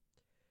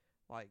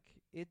 Like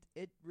it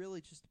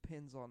really just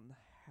depends on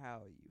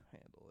how you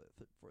handle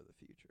it for the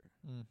future.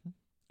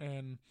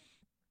 And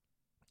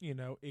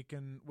it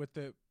can with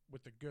the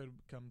good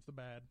comes the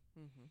bad.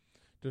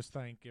 Just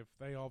think if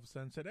they all of a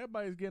sudden said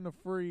everybody's getting a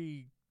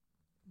free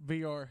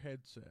VR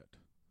headset,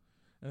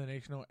 and the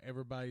next you know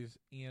everybody's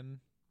in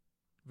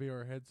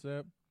VR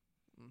headset,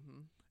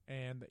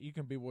 and you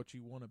can be what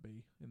you want to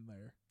be in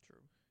there.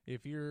 True.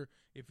 If you're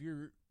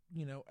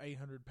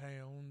 800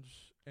 pounds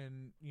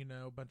and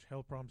a bunch of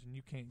health problems and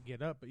you can't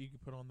get up, but you can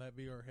put on that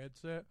VR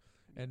headset,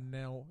 and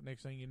now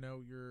next thing you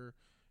know you're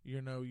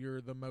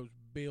the most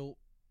built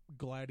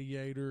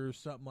gladiator or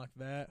something like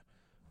that,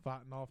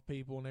 fighting off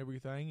people and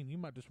everything, and you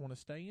might just want to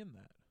stay in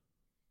that,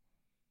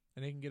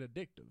 and it can get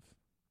addictive.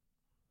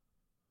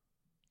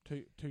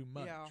 Too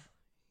much.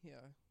 Yeah.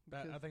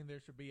 I think there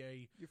should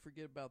be you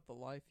forget about the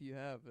life you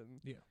have,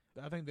 and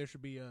I think there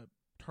should be a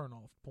turn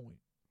off point.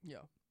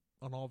 Yeah.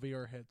 On all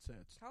VR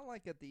headsets. Kind of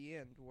like at the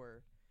end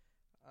where,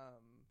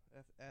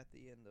 at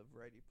the end of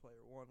Ready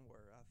Player One,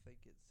 where I think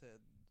it said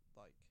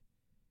like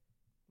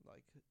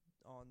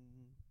on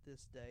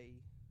this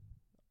day,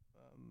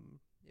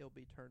 it'll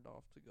be turned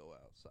off to go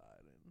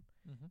outside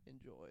and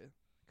enjoy.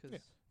 Because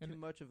too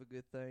much of a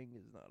good thing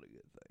is not a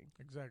good thing.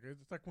 Exactly.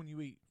 It's like when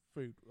you eat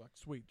food, like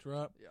sweets,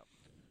 right? Yeah.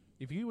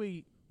 If you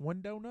eat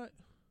one donut,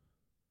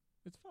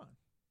 it's fine.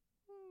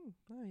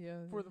 Oh,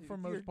 yeah. For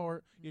most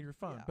part, you're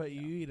fine. Yeah, but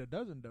you eat a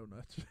dozen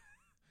donuts,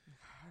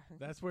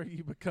 that's where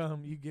you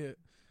get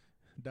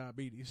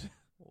diabetes.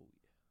 Oh, yeah.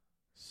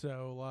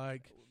 So,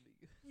 like,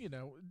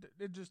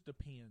 it just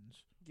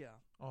depends. Yeah.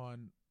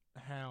 On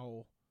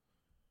how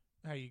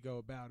you go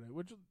about it,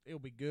 which it'll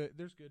be good.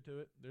 There's good to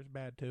it. There's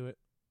bad to it,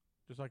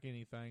 just like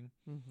anything.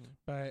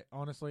 But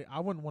honestly,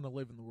 I wouldn't want to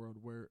live in the world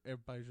where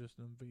everybody's just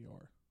in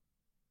VR.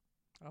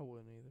 I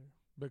wouldn't either.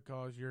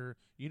 Because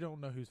you don't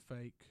know who's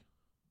fake.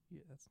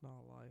 Yeah, that's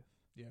not life.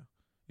 Yeah.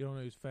 You don't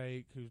know who's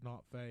fake, who's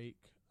not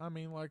fake. I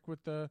mean, like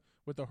with the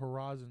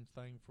Horizons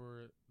thing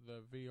for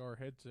the VR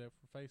headset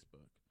for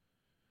Facebook.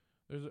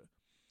 There's a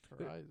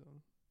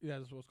Horizon. Yeah,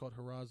 that's what's called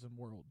Horizon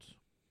Worlds.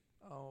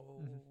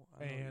 Oh.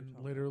 And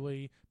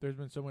literally, there's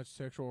been so much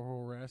sexual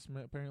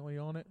harassment apparently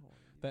on it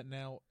that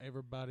now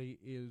everybody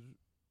is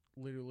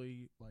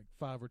literally like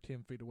 5 or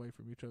 10 feet away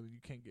from each other. You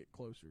can't get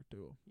closer to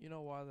them. You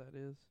know why that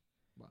is?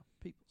 Why?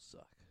 People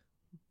suck.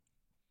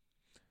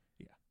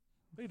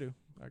 They do.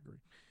 I agree.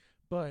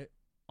 But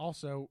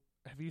also,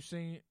 have you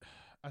seen,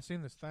 I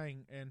seen this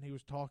thing, and he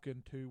was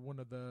talking to one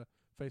of the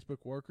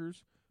Facebook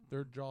workers.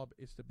 Their job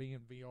is to be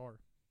in VR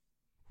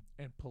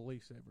and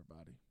police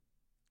everybody.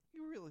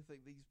 You really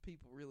think these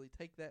people really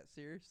take that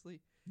seriously?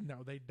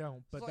 No, they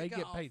don't. But it's they like,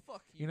 get paid.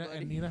 Fuck you, buddy.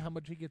 And you know how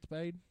much he gets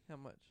paid? How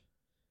much?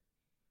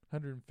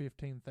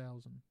 $115,000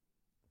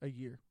 a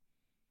year.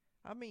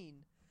 I mean,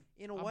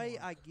 in a way,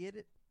 I get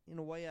it. In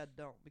a way, I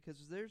don't, because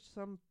there's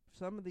some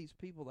of these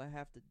people that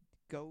have to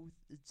go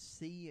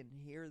see and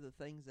hear the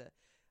things that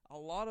a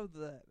lot of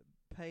the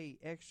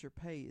extra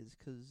pay is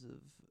because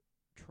of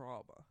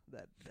trauma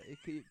that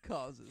it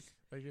causes.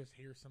 They just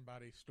hear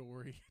somebody's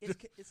story.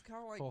 It's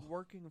kind of like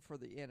working for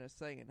the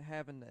NSA and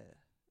having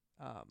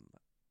to,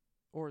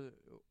 or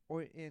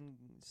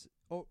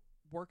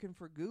working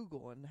for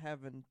Google and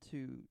having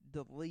to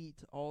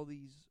delete all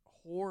these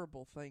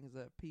horrible things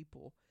that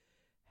people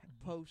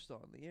post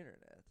on the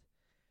internet.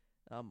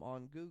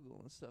 On Google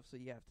and stuff, so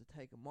you have to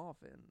take them off.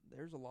 And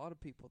there's a lot of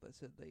people that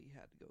said they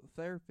had to go to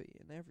therapy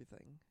and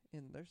everything.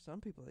 And there's some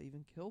people that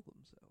even killed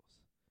themselves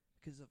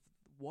because of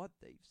what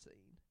they've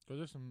seen. So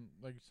there's some,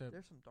 like you said,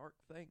 there's some dark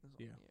things.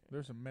 Yeah,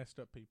 there's some messed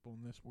up people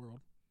in this world.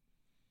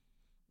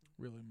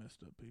 Really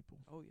messed up people.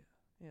 Oh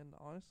yeah, and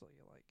honestly,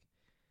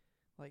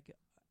 like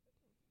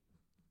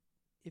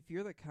if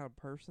you're the kind of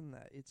person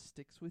that it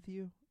sticks with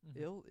you,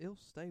 it'll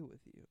stay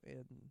with you.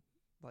 And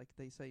like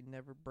they say,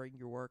 never bring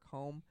your work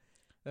home.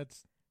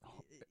 That's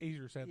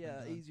easier said than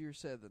done. Yeah, easier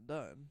said than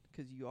done,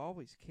 because you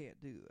always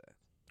can't do that.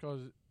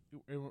 Because,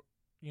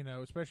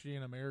 especially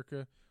in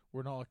America,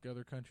 we're not like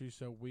other countries,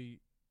 so we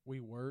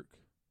work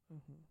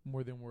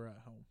more than we're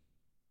at home.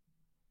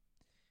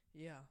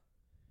 Yeah.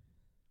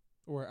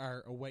 Or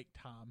our awake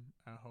time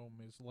at home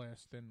is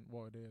less than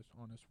what it is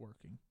on us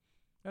working.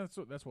 That's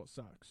what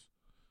sucks.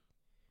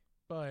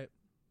 But,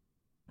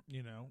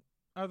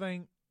 I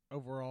think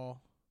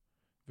overall,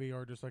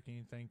 VR, just like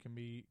anything, can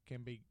be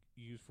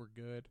used for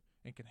good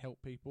and can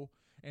help people,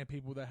 and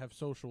people that have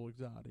social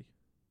anxiety.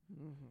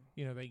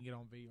 They can get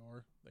on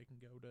VR. They can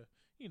go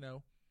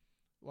to,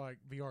 like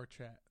VR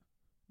chat.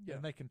 Yeah.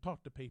 And they can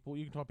talk to people.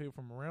 You can talk to people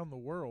from around the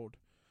world,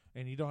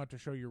 and you don't have to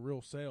show your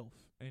real self.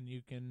 And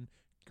you can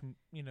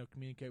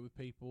communicate with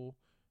people,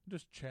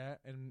 just chat,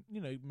 and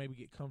maybe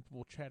get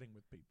comfortable chatting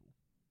with people.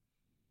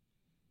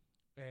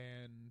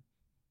 And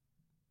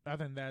I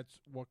think that's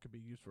what could be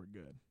used for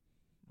good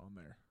on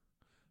there.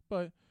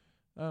 But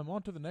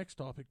on to the next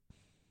topic.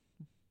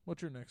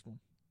 What's your next one?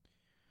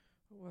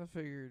 Well, I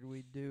figured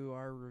we'd do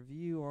our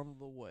review on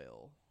The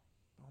Whale.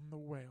 On The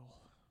Whale.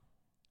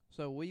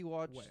 So we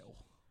watched. Whale.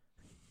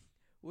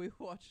 We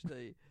watched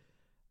a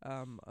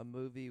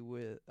movie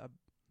with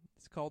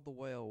it's called The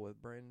Whale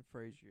with Brendan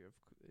Fraser.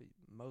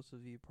 Most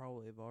of you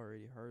probably have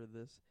already heard of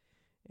this,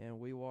 and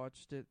we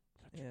watched it,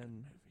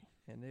 and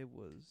it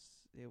was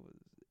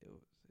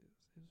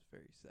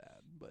very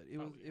sad, but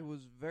it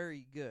was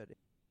very good.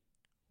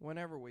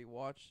 Whenever we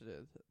watched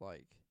it,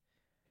 like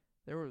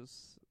there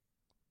was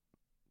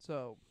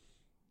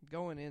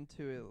going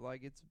into it,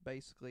 like it's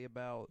basically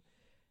about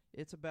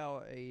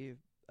a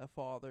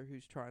father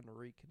who's trying to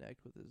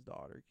reconnect with his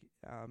daughter.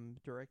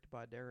 Directed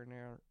by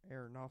Darren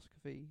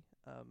Aronofsky,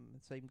 the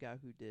same guy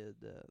who did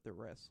The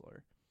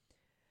Wrestler.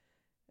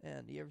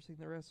 And you ever seen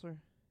The Wrestler?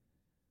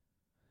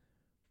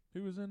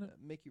 Who was in it?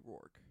 Mickey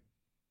Rourke.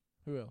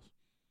 Who else?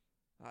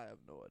 I have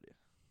no idea.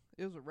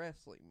 It was a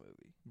wrestling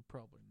movie.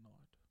 Probably not.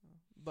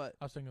 But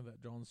I was thinking of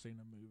that John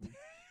Cena movie.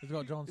 It's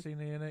got John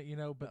Cena in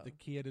it, but the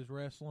kid is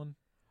wrestling,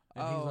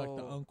 and he's like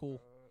the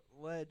uncle.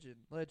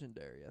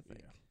 Legendary, I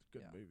think. Yeah, it's a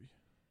good movie.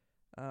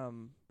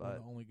 But one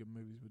of the only good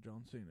movies with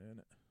John Cena in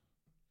it.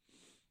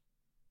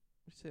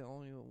 You say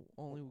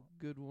only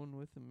good one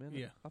with him in it?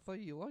 Yeah. I thought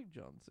you liked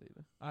John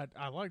Cena.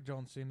 I like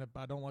John Cena,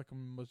 but I don't like him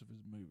in most of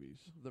his movies.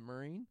 The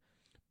Marine?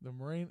 The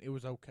Marine, it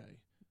was okay.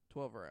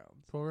 12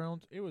 Rounds. 12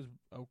 Rounds, it was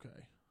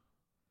okay.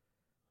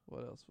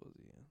 What else was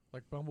he in?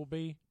 Like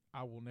Bumblebee,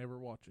 I will never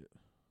watch it.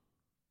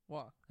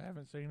 Why? I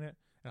haven't seen it,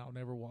 and I'll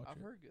never watch it.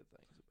 I've heard good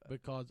things about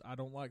it. Because I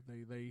don't like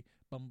they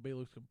Bumblebee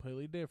looks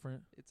completely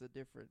different. It's a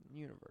different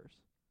universe.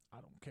 I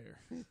don't care.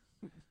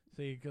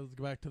 See, it goes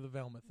back to the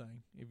Velma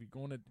thing. If you're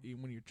going to,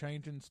 when you're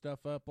changing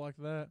stuff up like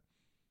that,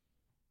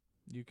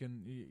 you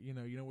can, you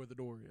know where the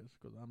door is.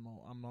 Because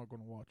I'm not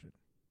going to watch it.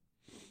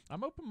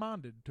 I'm open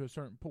minded to a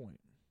certain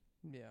point.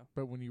 Yeah.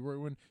 But when you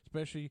ruin,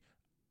 especially,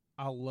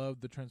 I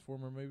love the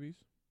Transformer movies.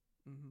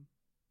 Mm-hmm.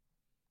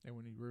 And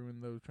when you ruin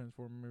those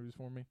Transformer movies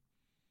for me,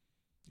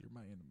 you're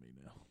my enemy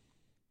now.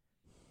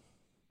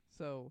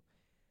 So,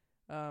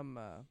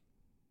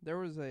 there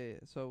was the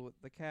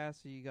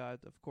cast, you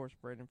got, of course,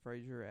 Brendan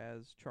Fraser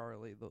as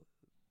Charlie,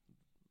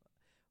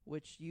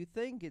 which you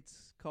think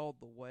it's called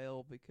The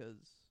Whale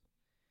because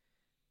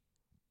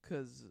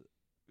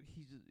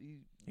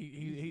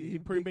he's a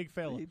pretty big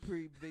fella. He's a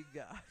pretty big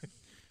guy.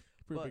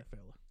 Big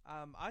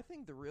fella. I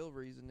think the real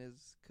reason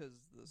is because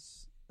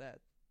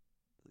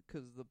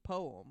the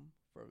poem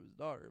from his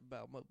daughter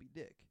about Moby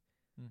Dick.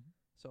 Mm-hmm.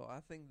 So I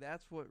think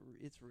that's what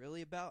it's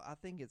really about. I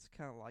think it's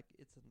kind of like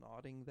it's a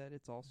nodding that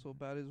it's also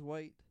about his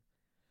weight,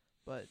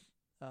 but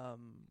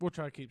we'll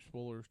try to keep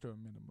spoilers to a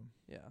minimum.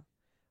 Yeah,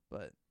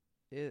 but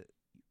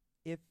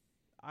if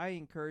I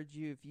encourage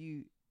you, if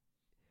you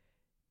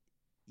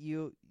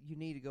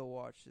need to go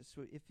watch this.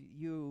 If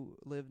you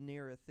live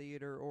near a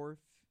theater, or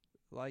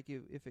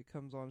if it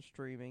comes on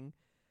streaming,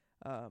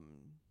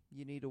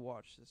 you need to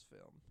watch this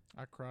film.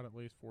 I cried at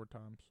least 4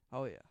 times.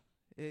 Oh yeah,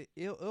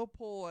 it'll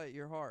pull at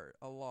your heart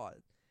a lot,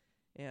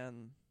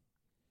 and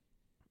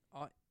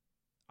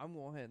I'm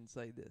going ahead and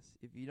say this: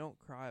 if you don't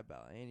cry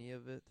about any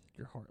of it,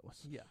 you're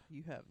heartless. Yeah,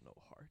 you have no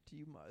heart.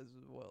 You might as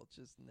well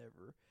just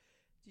never.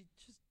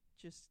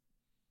 Just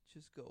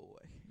go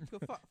away. Go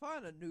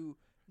find a new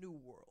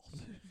world.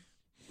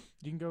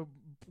 You can go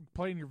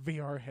play in your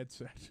VR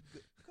headset.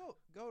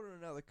 Go to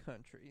another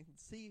country and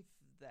see if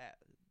that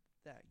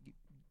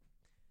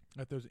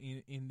like those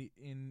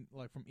in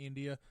like from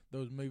India,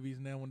 those movies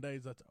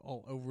nowadays, that's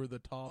all over the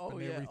top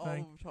and everything. All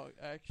over top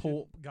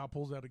action. Guy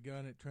pulls out a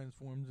gun, it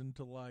transforms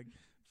into like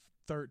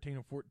 13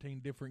 or 14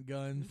 different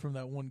guns from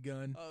that one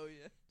gun. Oh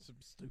yeah, some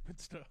stupid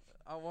stuff.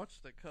 I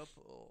watched a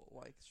couple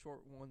like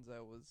short ones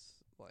that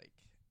was like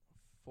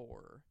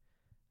for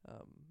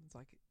it's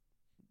like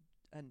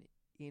an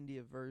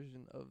India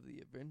version of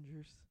the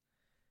Avengers,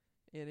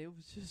 and it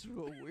was just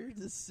real weird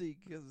to see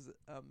because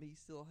he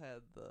still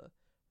had the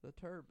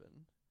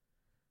turban.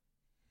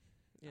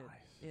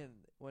 Nice. And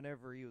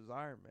whenever he was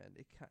Iron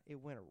Man,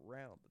 it went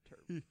around the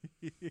turban.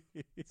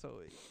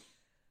 So,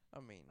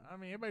 I mean,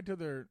 everybody to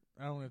their.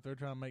 I don't know if they're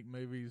trying to make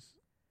movies,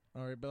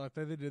 all right, but like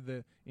they did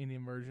the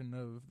Indian version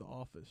of The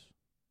Office.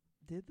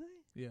 Did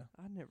they? Yeah,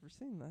 I've never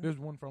seen that. There's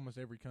one for almost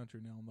every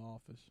country now in The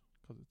Office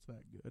because it's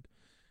that good.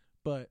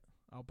 But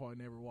I'll probably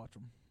never watch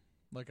them.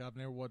 Like I've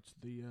never watched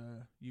the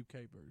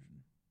UK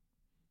version.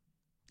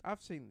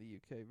 I've seen the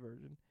UK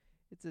version.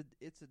 It's a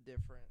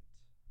different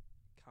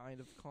kind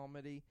of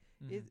comedy.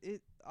 Mm-hmm.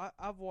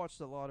 I've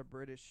watched a lot of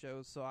British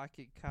shows, so I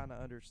could kind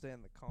of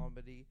understand the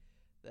comedy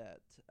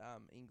that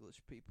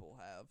English people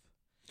have.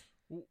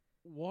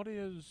 What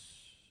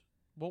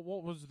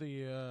was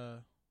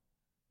the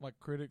like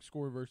critic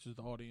score versus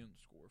the audience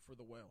score for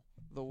The Well.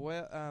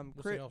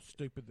 We'll see how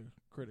stupid the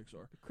critics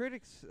are.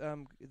 Critics,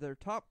 their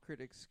top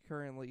critics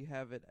currently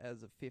have it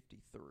as a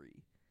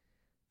 53.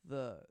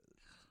 The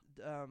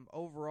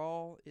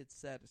overall,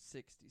 it's at a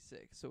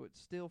 66. So it's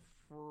still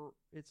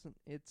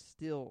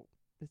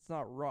it's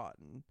not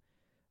rotten,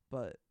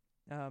 but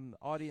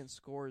audience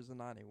score is a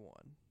 91.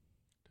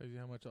 Tells you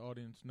how much the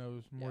audience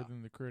knows more Yeah.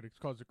 than the critics.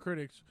 Because the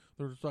critics,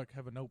 they're just like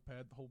have a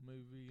notepad the whole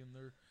movie, and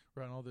they're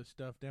writing all this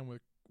stuff down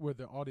where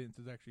the audience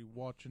is actually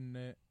watching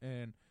it.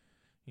 And,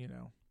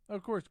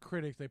 of course,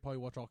 critics, they probably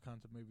watch all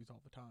kinds of movies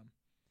all the time.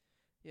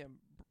 Yeah,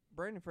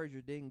 Brandon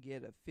Fraser didn't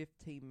get a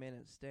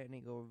 15-minute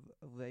standing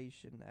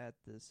ovation at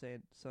the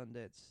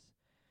Sundance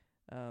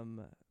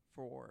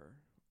for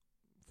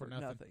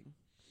nothing.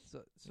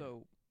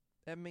 So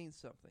that means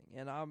something,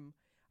 and I'm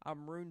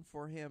rooting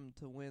for him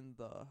to win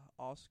the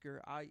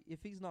Oscar.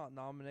 If he's not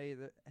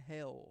nominated,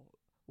 hell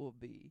will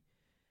be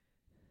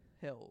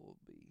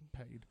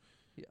paid.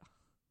 Yeah,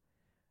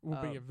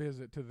 will be a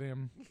visit to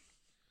them.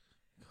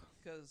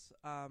 Because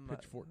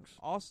Pitchforks.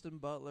 Austin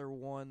Butler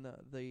won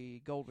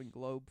the Golden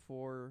Globe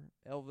for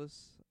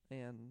Elvis,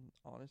 and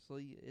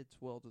honestly, it's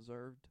well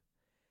deserved.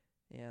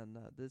 And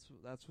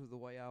that's the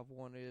way I've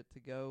wanted it to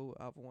go.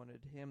 I've wanted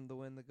him to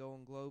win the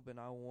Golden Globe, and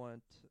I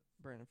want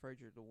Brandon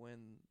Fraser to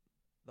win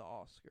the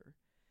Oscar.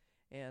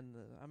 And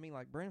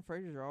Brandon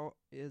Fraser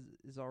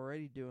is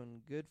already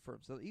doing good for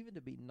himself. Even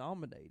to be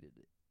nominated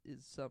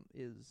is a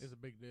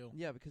big deal.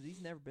 Yeah, because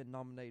he's never been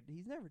nominated.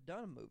 He's never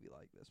done a movie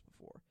like this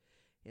before.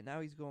 And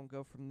now he's going to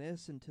go from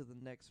this into the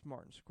next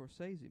Martin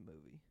Scorsese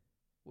movie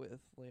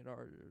with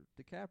Leonardo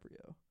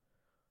DiCaprio.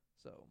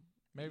 So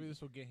maybe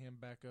this will get him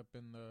back up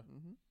in the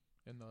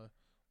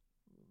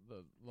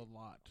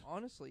lot.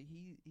 Honestly,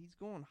 he's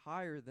going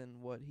higher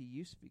than what he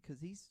used to be, because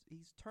he's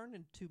turned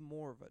into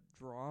more of a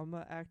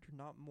drama actor,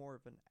 not more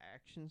of an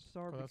action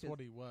star. That's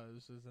what he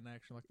was, as an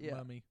action, like yeah, The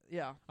Mummy.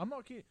 Yeah, I'm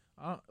not kidding.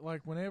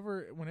 Like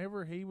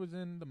whenever he was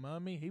in The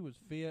Mummy, he was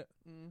fit,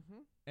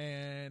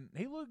 and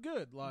he looked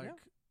good.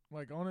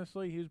 Like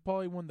honestly, he was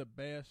probably one of the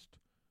best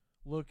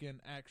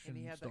looking action stars. And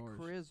he had that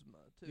charisma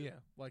too. Yeah,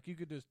 like you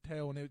could just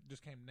tell, and it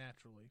just came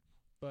naturally.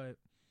 But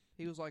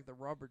he was like the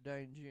Robert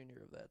Downey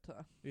Jr. of that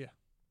time. Yeah,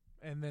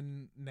 and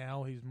then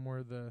now he's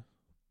more the,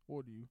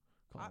 what do you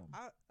call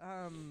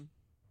him?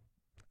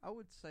 I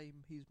would say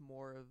he's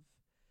more of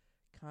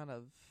kind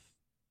of,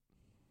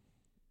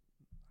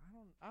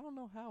 I don't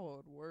know how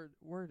I would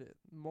word it.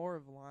 More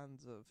of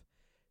lines of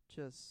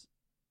just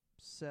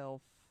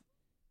self.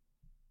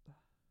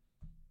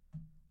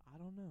 I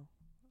don't know.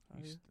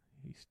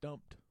 He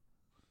stumped.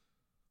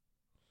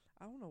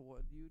 I don't know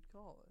what you would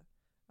call it.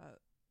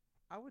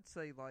 I would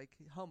say like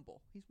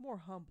humble. He's more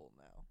humble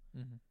now.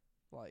 Mm-hmm.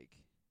 Like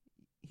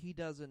he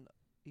doesn't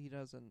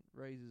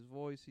raise his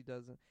voice.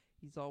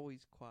 He's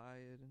always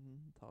quiet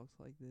and talks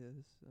like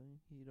this. And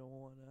you don't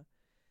want to.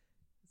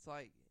 It's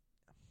like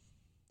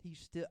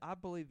I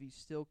believe he's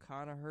still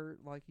kind of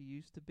hurt like he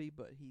used to be,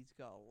 but he's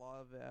got a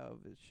lot of it out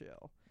of his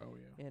shell. Oh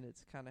yeah, and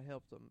it's kind of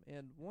helped him.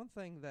 And one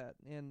thing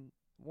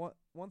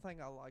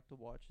I like to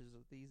watch is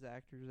these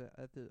actors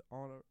at the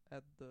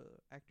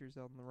actors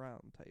on the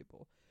round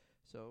table.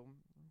 So,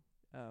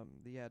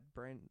 you had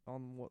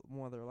on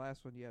one of their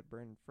last one. You had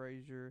Brandon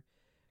Fraser,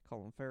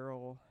 Colin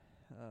Farrell,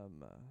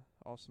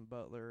 Austin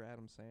Butler,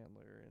 Adam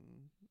Sandler,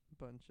 and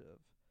a bunch of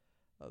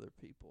other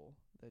people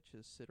that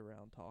just sit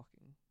around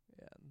talking.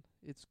 And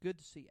it's good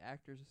to see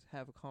actors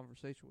have a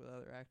conversation with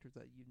other actors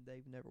that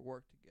they've never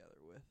worked together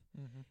with.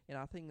 Mm-hmm. And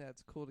I think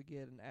that's cool to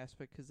get an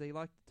aspect, because they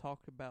like to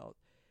talk about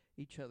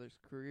each other's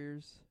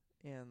careers.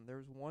 And there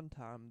was one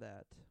time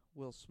that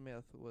Will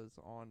Smith was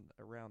on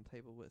a round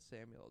table with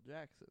Samuel L.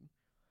 Jackson.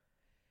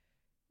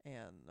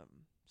 And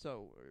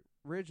so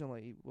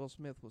originally Will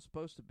Smith was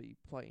supposed to be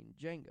playing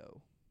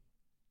Django,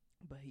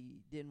 but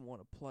he didn't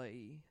want to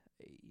play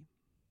a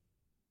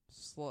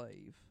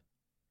slave.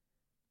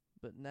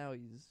 But now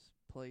he's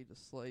played a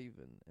slave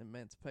in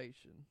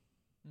Emancipation.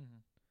 Mm-hmm.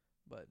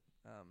 But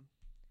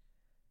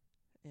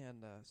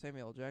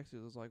Samuel L.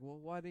 Jackson was like, well,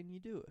 why didn't you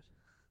do it?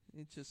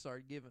 It just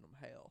started giving him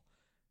hell.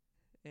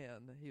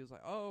 And he was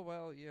like, oh,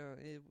 well, yeah,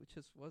 it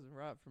just wasn't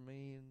right for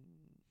me, and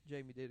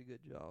Jamie did a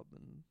good job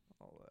and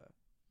all that.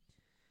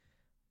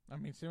 I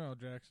mean, Samuel L.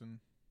 Jackson,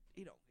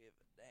 He don't give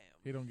a damn.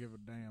 he don't give a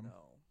damn.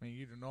 No. I mean,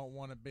 you do not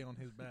want to be on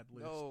his bad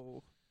list.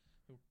 No.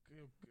 He'll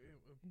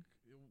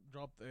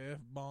drop the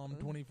F-bomb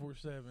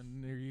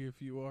 24/7 near you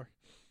if you are.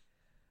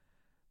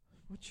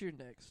 What's your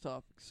next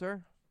topic,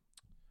 sir?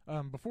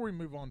 Before we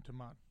move on to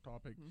my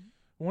topic,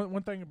 Mm-hmm.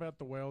 one thing about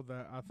The Well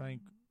that I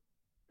think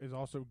is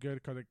also good,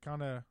 because it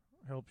kind of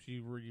helps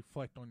you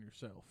reflect on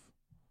yourself.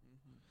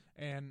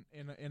 Mm-hmm. And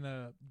in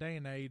a day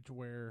and age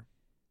where,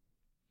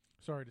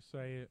 sorry to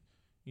say it,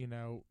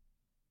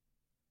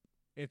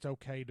 it's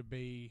okay to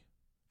be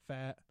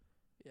fat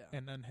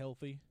and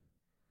unhealthy.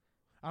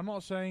 I'm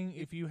not saying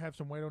if you have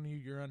some weight on you,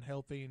 you're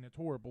unhealthy and it's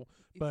horrible.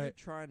 If but you're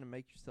trying to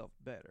make yourself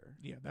better.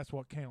 Yeah, that's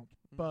what counts.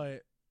 Mm-hmm.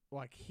 But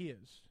like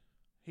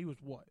he was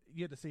what?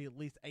 You had to see at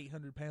least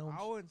 800 pounds.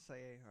 I wouldn't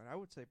say 800. I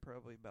would say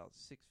probably about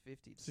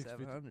 650 to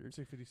 700.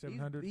 650,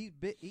 700.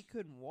 He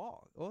couldn't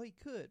walk. Well, he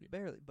could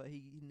barely, but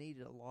he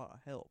needed a lot of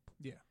help.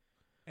 Yeah,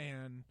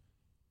 and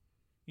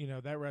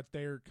that right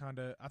there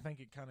I think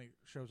it kind of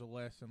shows a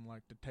lesson,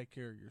 like, to take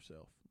care of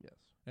yourself. Yes,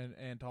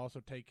 and to also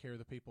take care of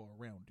the people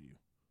around you.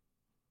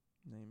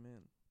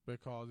 Amen.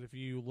 Because if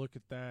you look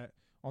at that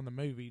on the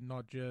movie,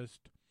 not just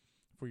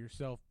for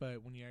yourself,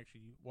 but when you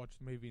actually watch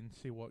the movie and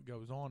see what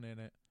goes on in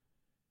it,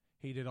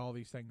 he did all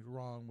these things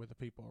wrong with the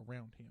people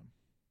around him.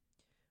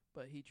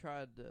 But he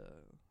tried to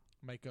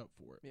make up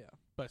for it. Yeah.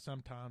 But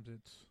sometimes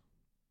it's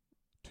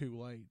too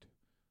late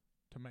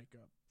to make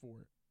up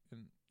for it.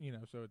 And,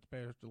 so it's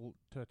better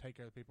to take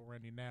care of the people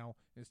around you now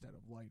instead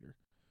of later.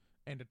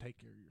 And to take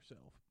care of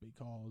yourself,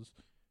 because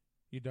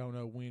you don't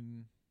know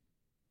when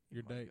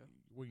your day,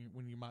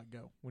 when you might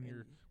go, when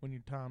your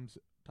time's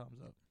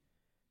up.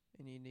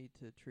 And you need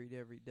to treat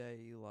every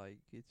day like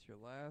it's your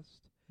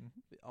last.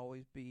 Mm-hmm.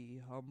 Always be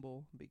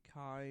humble, be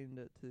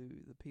kind to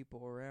the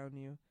people around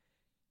you.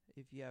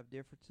 If you have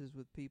differences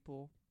with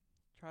people,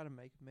 try to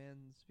make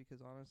amends,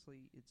 because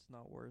honestly, it's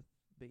not worth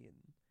being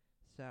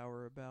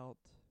sour about,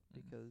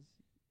 because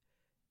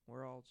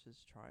we're all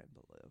just trying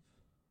to live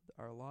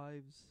our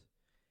lives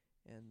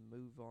and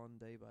move on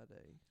day by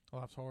day.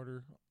 Life's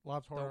harder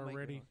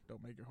already.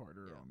 Don't make it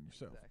harder on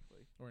yourself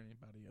or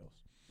anybody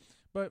else.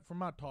 But for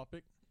my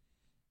topic,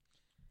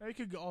 it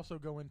could also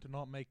go into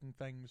not making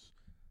things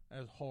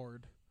as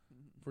hard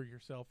for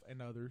yourself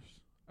and others.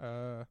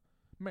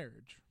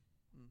 Marriage.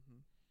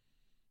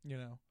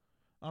 Mm-hmm.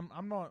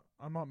 I'm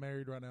not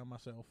married right now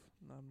myself.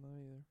 No, I'm not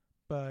either.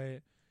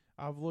 But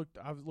I've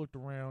looked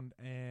around,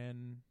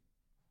 and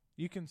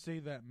you can see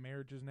that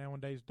marriages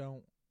nowadays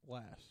don't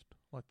last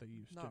like they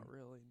used to. Not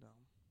really, no.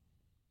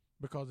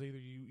 Because either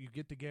you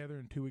get together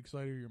and 2 weeks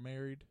later you're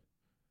married.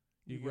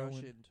 You rush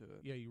into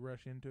it. Yeah, you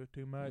rush into it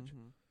too much.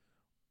 Mm-hmm.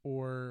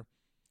 Or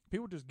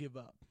people just give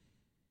up.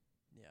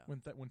 Yeah.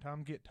 When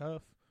times get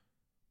tough,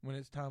 when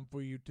it's time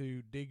for you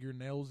to dig your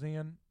nails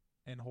in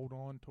and hold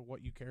on to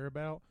what you care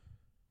about,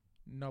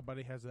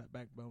 nobody has that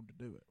backbone to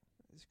do it.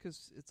 It's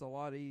because it's a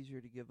lot easier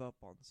to give up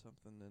on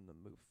something than to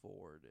move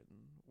forward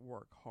and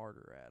work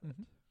harder at it.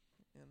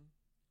 And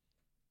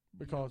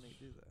because you don't need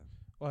to do that.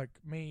 Like,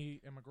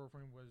 me and my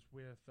girlfriend was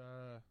with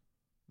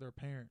their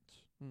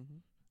parents,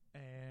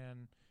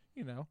 and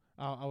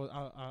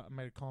I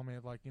made a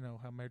comment like,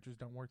 how marriages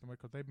don't work the way,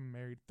 because they've been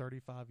married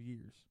 35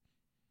 years,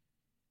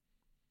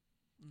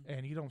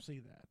 and you don't see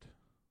that.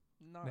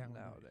 Not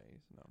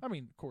nowadays, no. I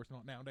mean, of course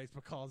not nowadays,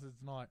 because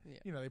it's not,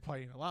 they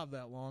probably ain't alive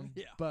that long.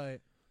 Yeah.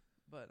 But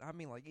I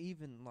mean, like,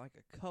 even like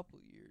a couple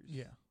years.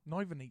 Yeah.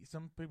 Not even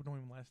some people don't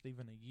even last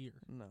even a year.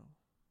 No.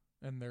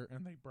 And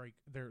they break,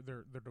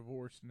 they're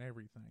divorced and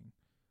everything.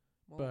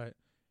 Well, but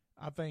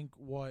I think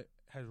what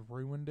has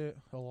ruined it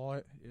a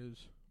lot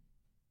is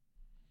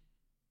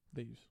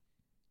these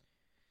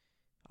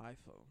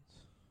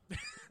iPhones.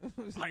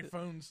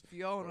 iPhones. If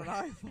you own an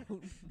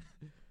iPhone,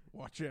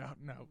 watch out.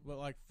 No, but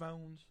like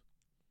phones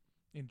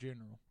in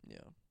general. Yeah.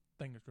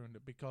 Thing has ruined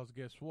it, because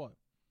guess what?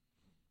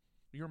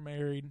 You're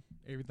married,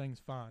 everything's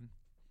fine.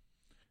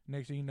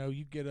 Next thing you know,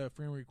 you get a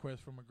friend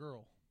request from a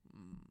girl.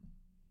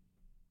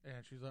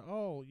 And she's like,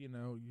 "Oh, you're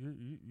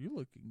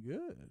looking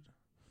good.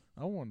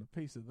 I want a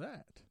piece of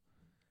that."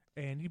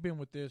 And you've been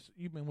with this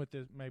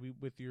maybe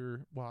with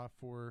your wife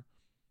for,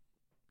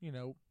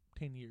 10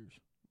 years.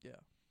 Yeah.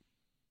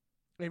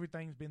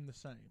 Everything's been the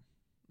same.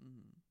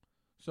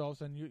 So all of a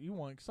sudden you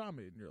want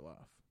excitement in your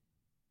life.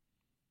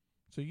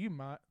 So you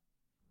might,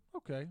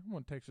 okay, I'm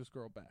going to text this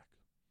girl back.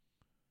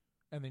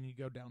 And then you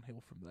go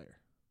downhill from there.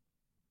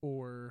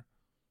 Or,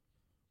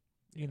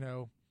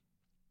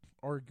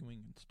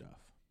 arguing and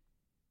stuff.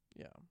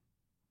 Yeah.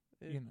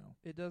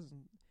 It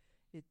doesn't.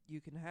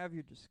 You can have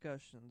your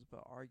discussions,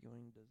 but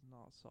arguing does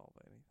not solve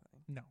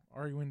anything. No,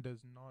 arguing does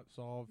not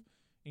solve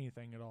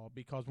anything at all,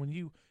 because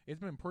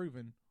it's been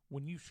proven,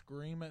 when you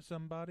scream at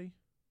somebody,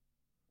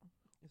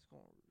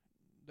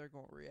 they're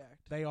going to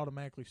react. They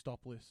automatically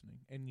stop listening,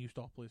 and you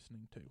stop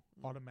listening too,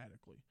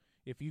 automatically.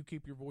 If you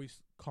keep your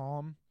voice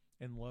calm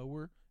and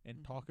lower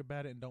and talk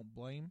about it and don't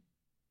blame.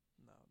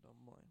 No,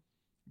 don't blame.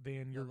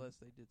 Then unless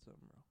they did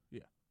something wrong.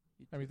 Yeah.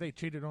 I mean, if they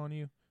cheated on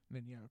you,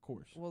 then yeah, of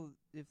course. Well,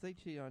 if they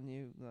cheat on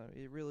you,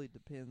 it really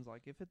depends.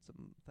 Like, if it's a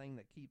thing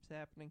that keeps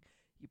happening,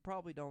 you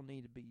probably don't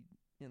need to be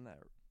in that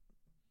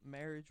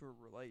marriage or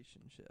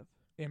relationship.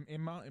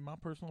 In my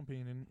personal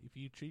opinion, if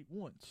you cheat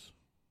once,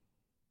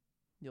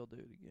 you'll do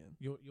it again.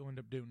 You'll end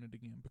up doing it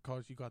again,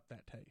 because you got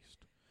that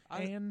taste.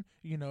 And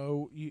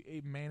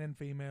man and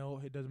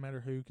female, it doesn't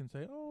matter who, can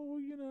say, "Oh,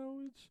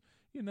 it's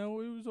it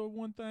was a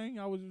one thing.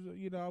 I was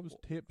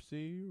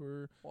tipsy,"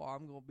 or. Well,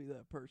 I'm gonna be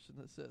that person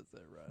that says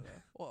that right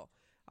now. Well,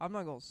 I'm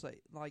not gonna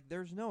say, like,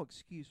 there's no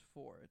excuse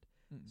for it.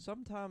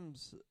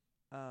 Sometimes,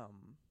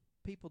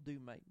 people do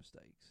make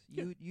mistakes.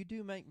 You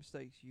do make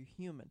mistakes. You're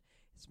human.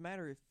 It's a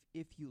matter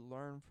if you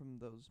learn from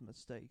those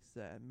mistakes,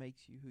 that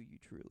makes you who you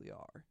truly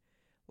are.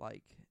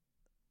 Like,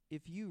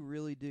 if you've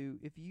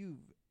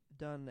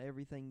done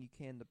everything you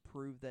can to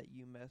prove that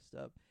you messed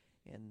up,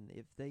 and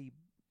if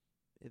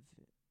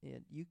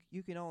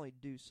you can only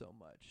do so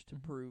much to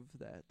prove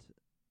that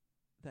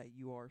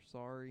you are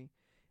sorry,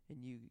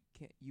 and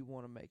you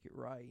want to make it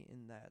right,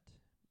 and that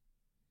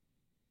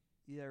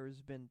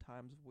there's been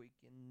times of week,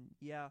 and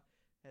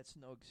that's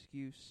no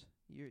excuse.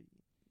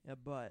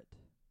 But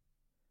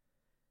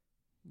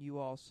you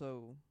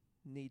also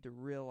need to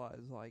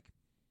realize, like,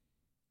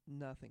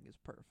 nothing is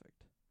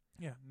perfect.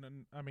 Yeah,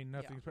 I mean,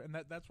 nothing's and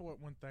that's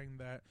one thing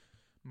that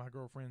my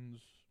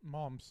girlfriend's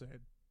mom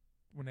said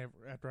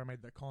after I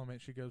made that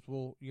comment. She goes,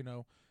 well,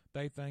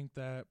 they think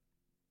that,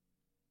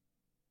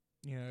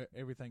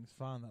 everything's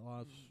fine,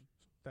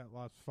 that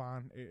life's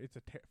fine. It's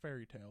a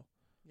fairy tale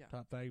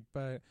type thing,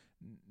 but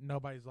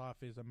nobody's life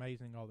is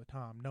amazing all the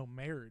time. No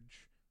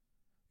marriage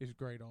is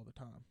great all the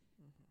time.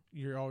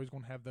 You're always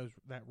going to have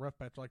that rough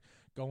patch, like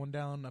going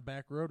down a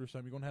back road or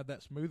something. You're going to have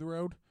that smooth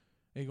road,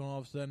 and you're going to all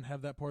of a sudden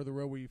have that part of the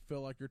road where you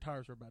feel like your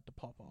tires are about to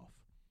pop off.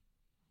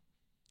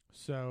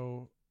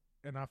 So,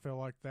 and I feel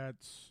like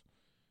that's,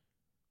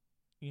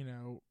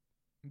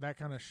 that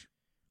kind of,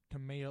 to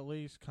me at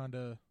least, kind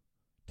of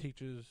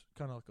teaches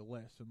kind of like a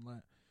lesson.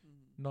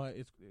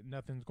 Like,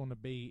 nothing's going to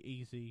be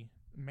easy.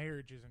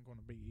 Marriage isn't going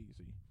to be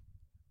easy.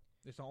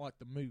 It's not like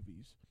the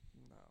movies.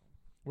 No.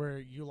 Where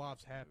your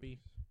life's happy,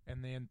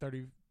 and then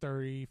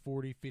 30,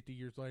 40, 50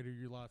 years later,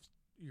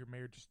 your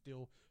marriage is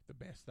still the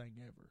best thing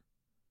ever.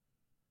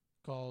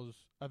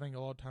 Because I think a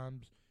lot of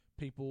times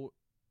people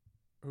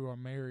who are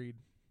married,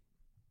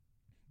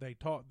 they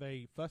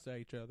fuss at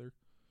each other,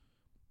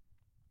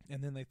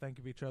 and then they think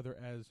of each other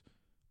as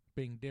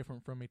being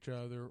different from each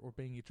other or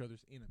being each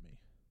other's enemy.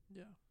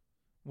 Yeah.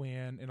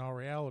 When in all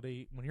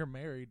reality, when you're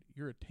married,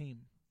 you're a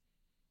team.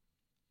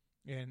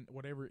 And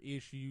whatever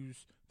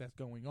issues that's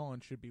going on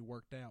should be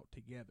worked out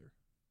together.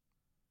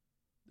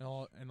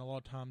 And a lot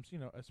of times,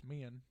 us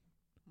men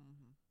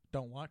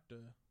don't like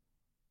to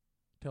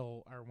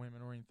tell our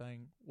women or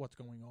anything what's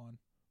going on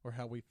or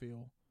how we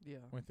feel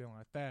or anything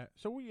like that.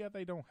 So,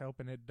 they don't help,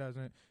 and it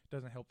doesn't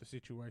help the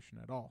situation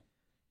at all.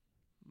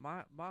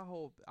 My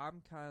whole,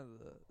 I'm kind of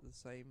the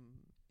same,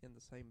 in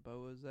the same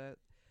boat as that,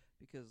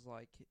 because,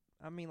 like,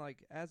 I mean,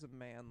 like, as a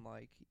man,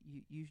 like,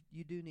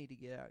 you do need to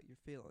get out your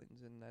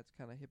feelings, and that's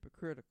kind of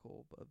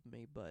hypocritical of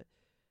me, but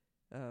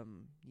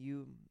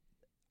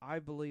I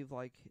believe,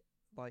 like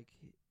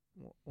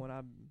when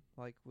I'm,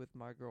 like, with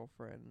my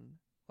girlfriend,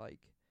 like,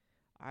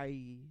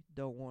 I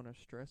don't want to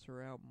stress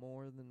her out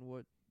more than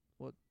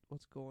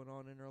what's going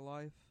on in her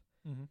life.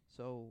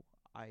 So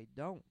I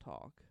don't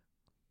talk,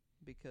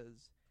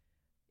 because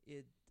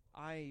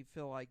I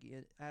feel like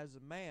as a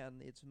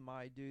man, it's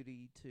my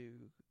duty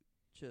to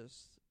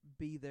just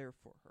be there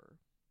for her.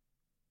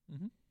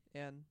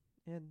 And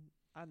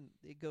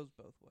it goes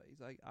both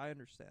ways. I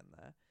understand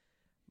that,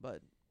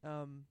 but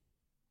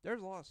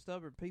there's a lot of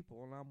stubborn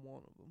people, and I'm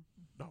one of them.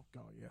 Oh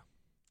God, yeah,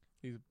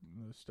 he's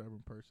the most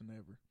stubborn person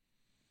ever.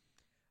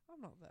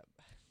 I'm not that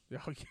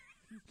bad. Oh,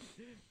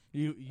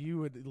 yeah. You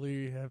would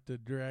literally have to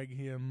drag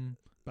him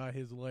by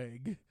his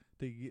leg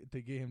to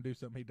get him to do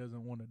something he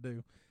doesn't want to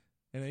do,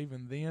 and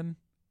even then,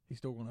 he's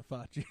still going to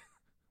fight you.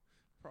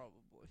 Probably.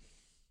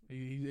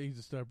 He's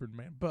a stubborn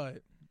man,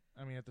 but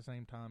I mean, at the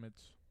same time,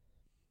 it's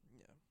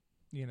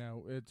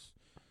it's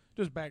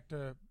just back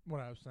to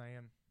what I was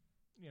saying.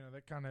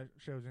 That kind of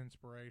shows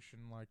inspiration,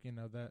 like,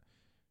 that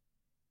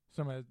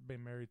somebody that's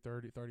been married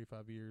 30,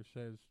 35 years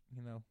says,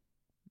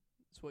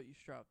 it's what you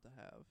strive to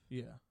have.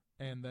 Yeah,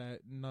 and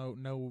that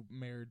no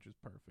marriage is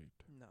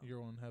perfect. No. You're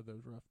going to have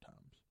those rough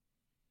times.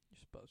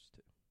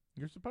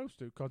 You're supposed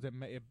to, because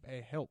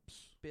it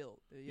helps.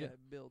 It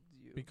builds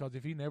you. Because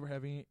if you never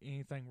have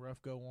anything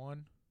rough go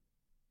on,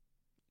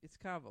 it's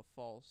kind of a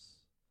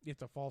false.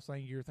 It's a false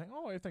thing. You're thinking,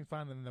 oh, everything's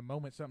fine, and the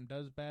moment something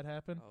does bad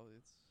happen,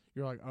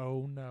 you're like,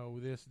 oh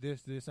no, this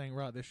ain't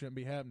right. This shouldn't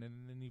be happening,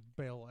 and then you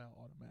bail out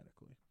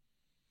automatically.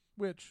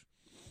 Which,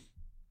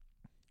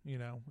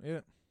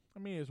 it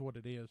is what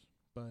it is.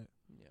 But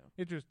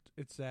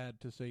it's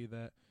sad to see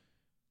that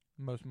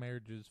most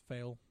marriages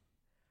fail.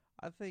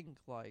 I think,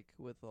 like,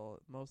 with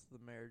most of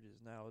the marriages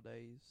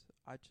nowadays,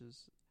 I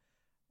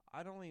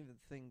don't even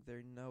think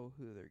they know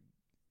who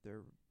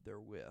they're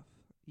with.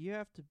 You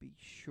have to be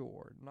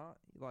sure, not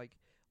like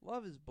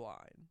love is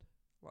blind.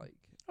 Like,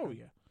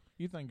 yeah,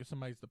 you think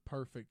somebody's the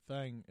perfect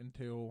thing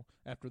until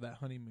after that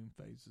honeymoon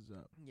phase is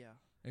up. Yeah,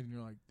 and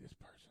you're like, this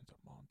person's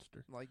a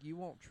monster. Like, you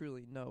won't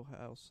truly know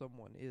how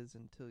someone is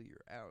until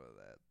you're out of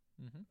that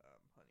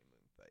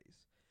honeymoon phase,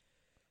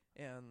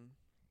 and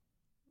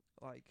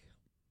like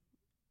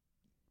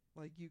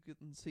you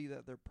can see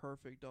that they're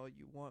perfect all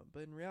you want,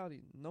 but in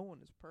reality, no one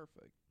is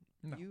perfect.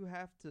 No. You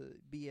have to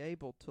be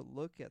able to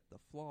look at the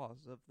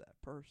flaws of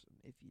that person.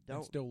 If you don't,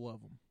 and still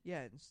love them.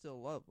 Yeah, and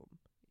still love them,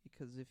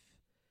 because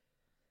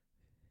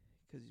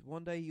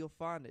one day you'll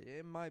find it.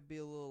 It might be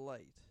a little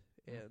late,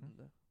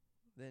 and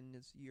then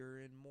you're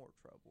in more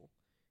trouble.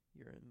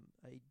 You're in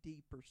a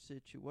deeper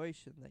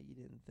situation that you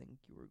didn't think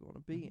you were going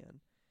to be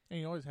in. And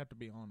you always have to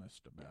be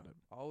honest about it.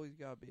 Always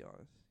got to be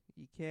honest.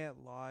 You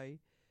can't lie.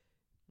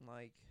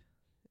 Like,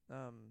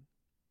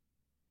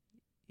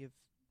 if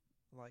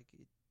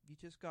you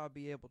just gotta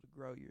be able to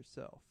grow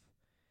yourself.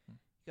 Hmm.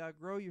 You gotta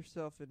grow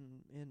yourself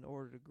in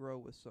order to grow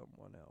with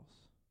someone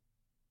else.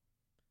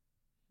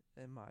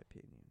 In my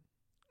opinion.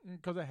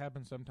 Because it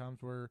happens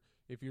sometimes where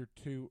if you're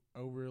too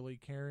overly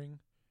caring,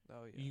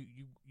 Oh yeah.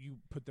 you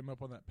put them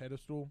up on that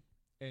pedestal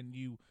and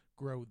you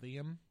grow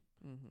them,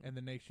 Mm-hmm. and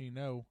the next thing you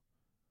know,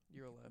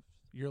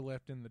 You're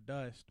left. in the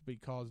dust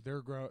because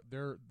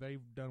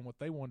they've done what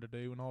they wanted to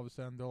do, and all of a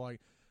sudden they're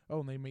like, oh,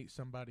 and they meet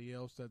somebody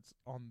else that's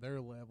on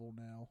their level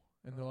now,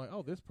 and they're like,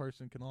 oh, this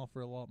person can offer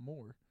a lot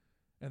more,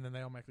 and then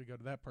they automatically go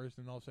to that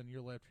person, and all of a sudden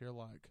you're left here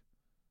like,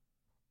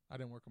 I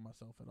didn't work on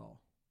myself at all,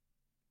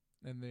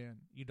 and then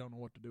you don't know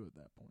what to do at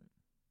that point.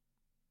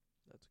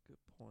 That's a good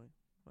point.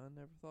 I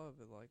never thought of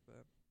it like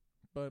that.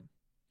 But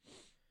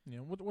yeah,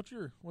 what's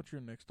your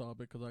next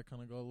topic? Because I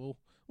kind of got a little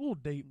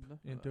deep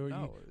into it.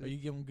 Are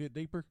you gonna get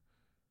deeper?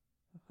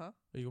 Huh?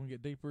 Are you gonna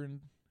get deeper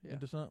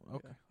into something?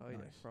 Okay. Yeah. Oh nice.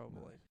 yeah,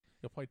 probably. Nice.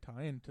 You'll probably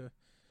tie into.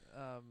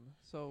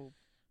 So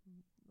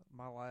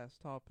my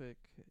last topic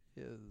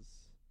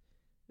is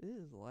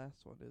the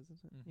last one,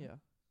 isn't it? Mm-hmm. Yeah.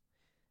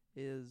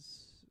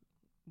 Is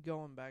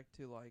going back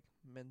to like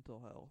mental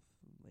health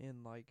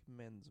and like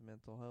men's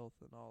mental health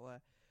and all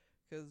that,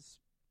 because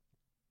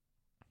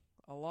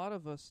a lot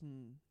of us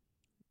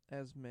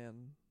as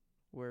men,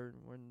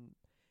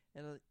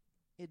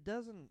 it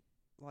doesn't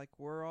like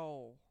we're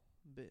all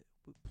bit.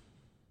 I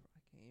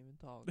can't even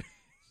talk.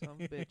 Some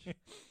bitch.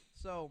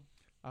 So.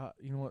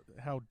 You know what?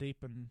 How deep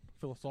and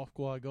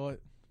philosophical I got.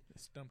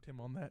 Stumped him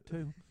on that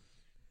too.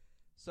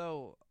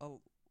 So,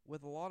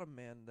 with a lot of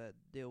men that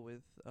deal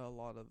with a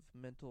lot of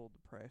mental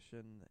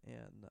depression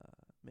and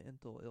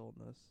mental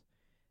illness,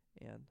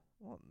 and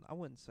well, I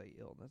wouldn't say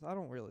illness. I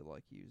don't really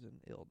like using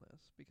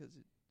illness because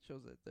it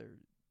shows that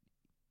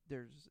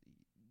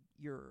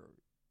you're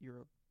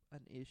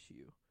an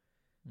issue.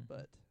 Mm-hmm.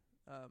 But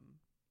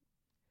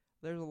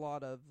there's a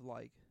lot of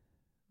like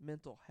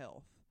mental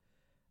health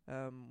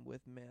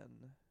with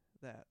men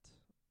that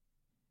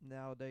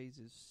nowadays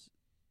is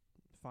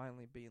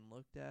finally being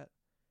looked at,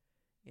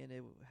 and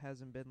it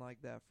hasn't been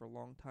like that for a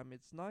long time.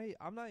 It's not.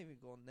 I'm not even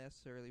going to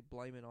necessarily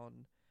blame it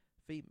on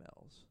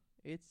females.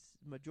 It's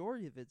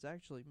majority of it's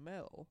actually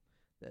male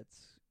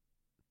that's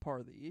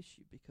part of the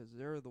issue because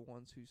they're the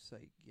ones who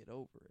say get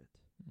over it.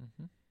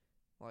 Mm-hmm.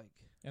 Like,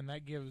 and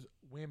that gives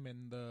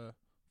women the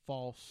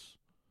false,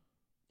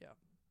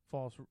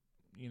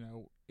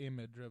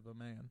 image of a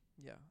man.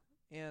 Yeah,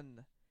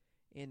 and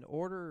in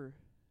order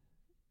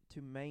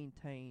to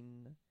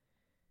maintain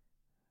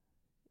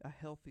a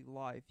healthy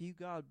life, you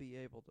gotta be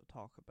able to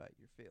talk about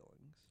your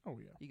feelings. Oh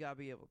yeah. You gotta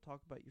be able to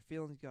talk about your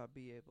feelings. You gotta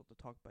be able to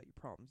talk about your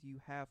problems. You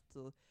have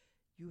to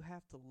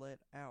let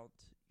out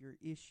your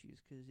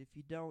issues, because if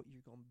you don't,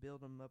 you're gonna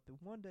build them up, and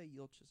one day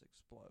you'll just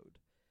explode,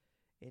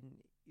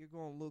 and you're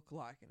gonna look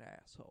like an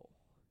asshole.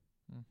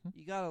 Mm-hmm.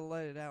 You gotta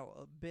let it out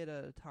a bit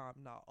at a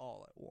time, not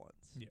all at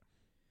once. Yeah.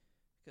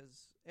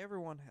 Because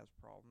everyone has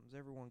problems.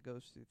 Everyone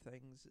goes through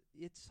things.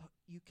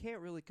 You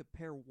can't really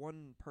compare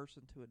one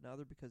person to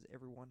another because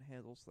everyone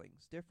handles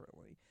things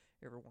differently.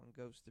 Everyone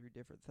goes through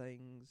different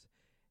things.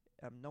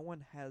 No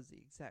one has the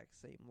exact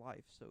same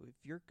life. So if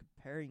you're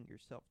comparing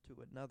yourself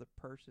to another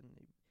person,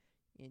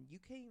 and you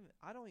can't even,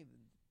 I don't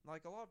even,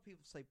 like a lot of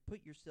people say,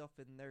 put yourself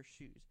in their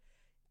shoes.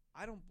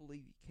 I don't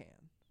believe you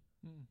can.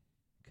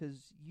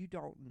 Because you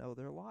don't know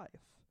their life.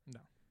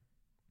 No.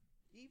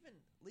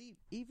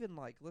 Even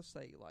like, let's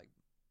say like,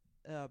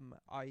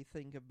 I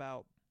think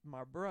about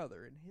my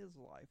brother and his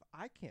life.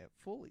 I can't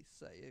fully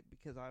say it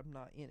because I'm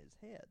not in his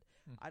head.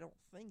 I don't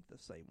think the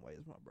same way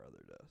as my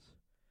brother does.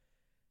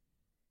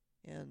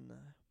 And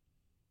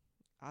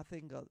I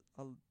think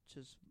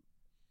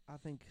I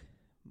think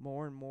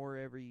more and more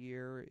every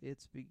year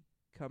it's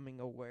becoming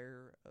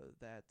aware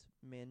that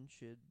men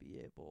should be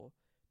able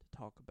to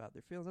talk about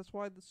their feelings. That's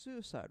why the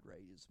suicide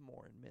rate is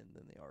more in men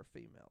than they are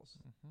females.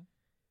 Mm-hmm.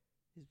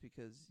 Is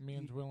because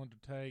men's willing to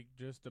take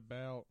just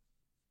about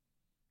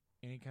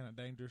any kind of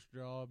dangerous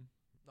job.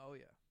 Oh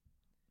yeah.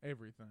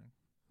 Everything.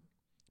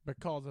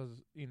 Because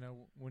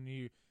when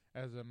you,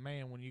 as a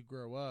man, when you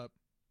grow up,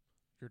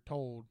 you're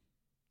told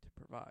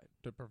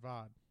to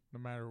provide, no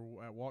matter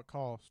at what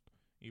cost.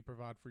 You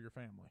provide for your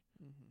family.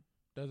 Mm-hmm.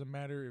 Doesn't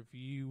matter if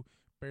you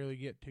barely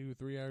get 2 or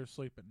 3 hours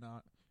sleep at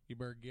night. You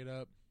better get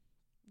up.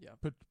 Yeah.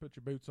 Put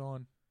your boots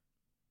on,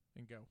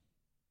 and go.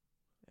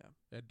 Yeah.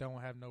 That don't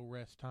have no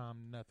rest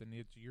time, nothing.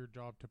 It's your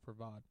job to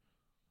provide.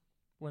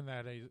 When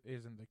that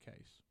isn't the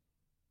case.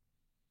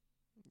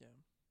 Yeah.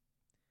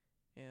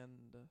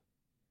 And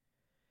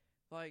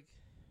like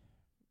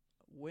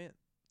when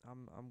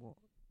I'm going,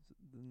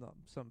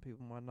 some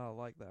people might not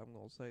like that. I'm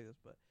going to say this,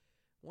 but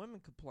women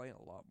complain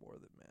a lot more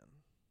than men.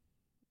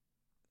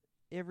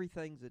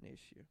 Everything's an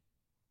issue.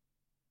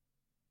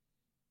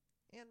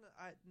 And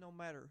no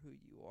matter who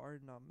you are,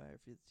 no matter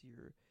if it's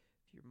your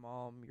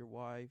mom, your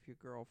wife, your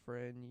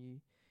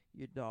girlfriend,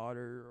 your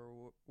daughter,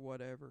 or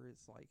whatever,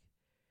 it's like,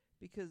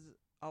 because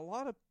a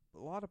lot of a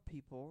lot of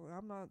people,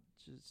 I'm not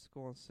just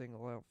going to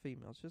single out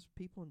females, just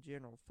people in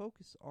general,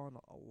 focus on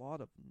a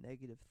lot of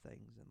negative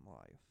things in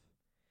life.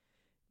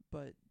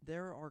 But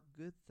there are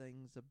good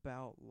things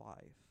about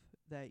life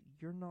that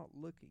you're not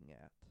looking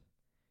at.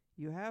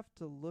 You have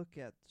to look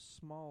at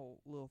small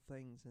little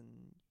things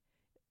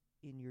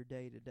in your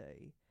day to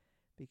day,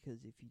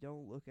 because if you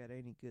don't look at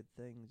any good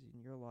things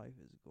in your life,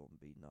 it's going to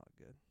be not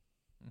good.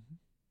 Mm-hmm.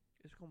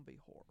 It's going to be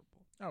horrible.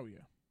 Oh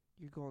yeah.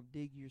 You're going to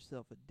dig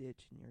yourself a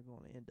ditch, and you're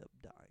going to end up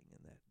dying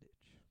in that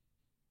ditch.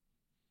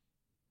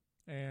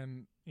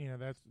 And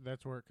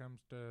that's where it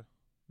comes to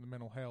the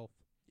mental health.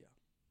 Yeah.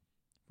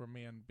 For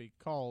men,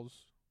 because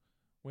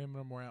women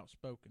are more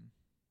outspoken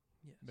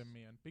than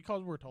men,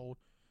 because we're told,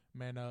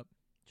 man up,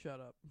 shut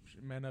up,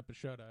 man up and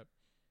shut up,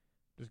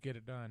 just get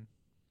it done,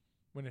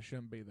 when it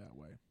shouldn't be that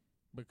way.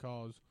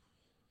 Because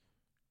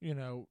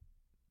when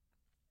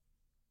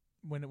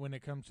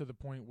it comes to the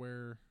point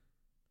where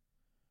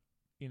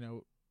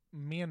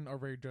men are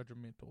very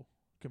judgmental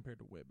compared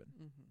to women.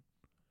 Mm-hmm.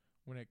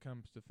 When it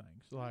comes to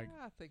things like,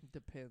 I think it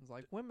depends.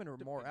 Like, women are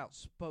more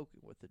outspoken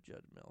with the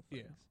judgmental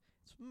things. Yeah.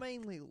 It's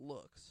mainly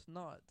looks,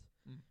 not.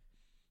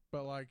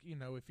 But like,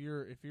 if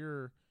you're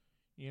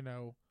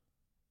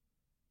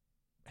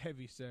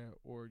heavy set,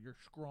 or you're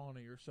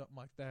scrawny or something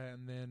like that,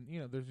 and then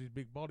there's these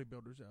big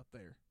bodybuilders out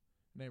there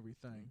and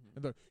everything,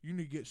 Mm-hmm. and you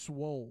need to get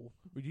swole,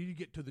 or you need to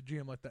get to the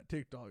gym like that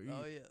TikTok.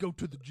 Oh yeah. Go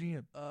to the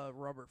gym.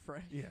 Robert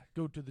Frank. Yeah,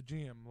 go to the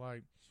gym,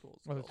 like Swole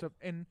all that stuff.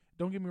 And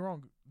don't get me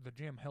wrong, the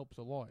gym helps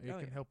a lot. It Oh,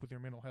 can yeah. help with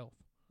your mental health.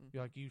 Mm-hmm.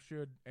 Like, you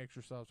should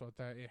exercise like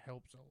that. It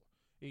helps a lot.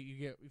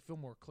 You feel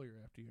more clear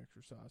after you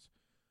exercise.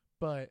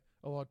 But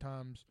a lot of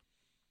times,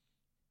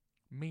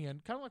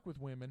 men, kind of like with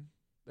women,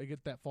 they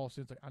get that false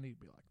sense, like, I need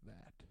to be like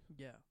that.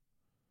 Yeah.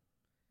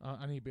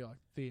 I need to be like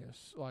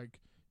this.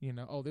 Like,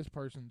 oh, this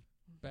person's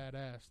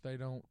badass. They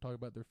don't talk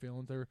about their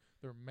feelings. They're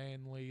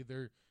manly.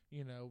 They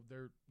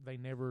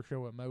never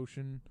show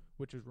emotion,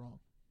 which is wrong.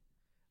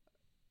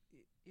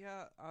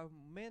 Yeah,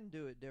 men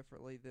do it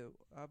differently. Though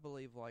I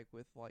believe, like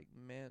with like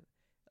men,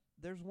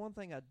 there's one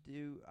thing I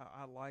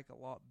like a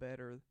lot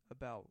better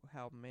about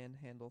how men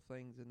handle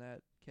things in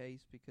that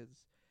case,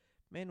 because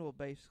men will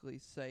basically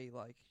say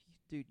like,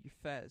 "Dude, you're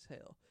fat as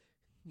hell.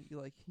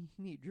 You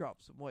need to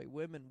drop some weight."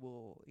 Women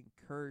will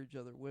encourage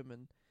other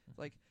women,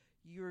 like,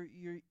 you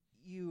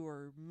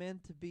are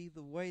meant to be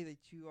the way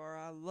that you are.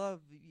 I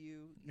love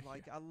you.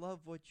 Like, I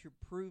love what you're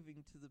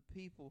proving to the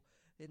people,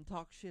 and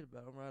talk shit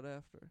about them right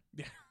after.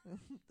 Yeah.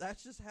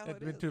 That's just how it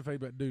Been is. too fake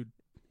about, dude,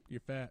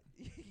 you're fat.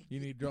 You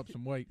need to drop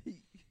some weight.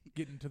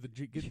 Get the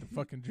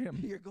fucking gym.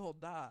 You're gonna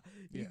die.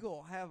 Yeah. You're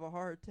gonna have a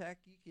heart attack.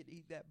 You can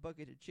eat that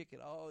bucket of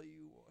chicken all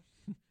you want.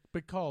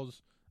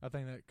 Because I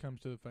think that comes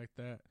to the fact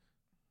that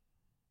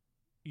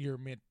you're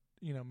meant,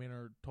 men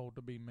are told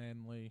to be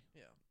manly,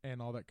 Yeah.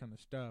 and all that kind of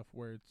stuff,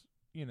 where it's,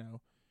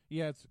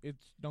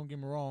 it's don't get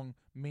me wrong,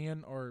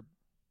 men are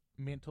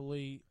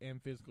mentally and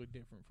physically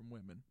different from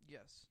women.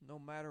 Yes. No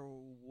matter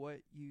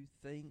what you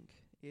think,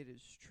 it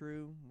is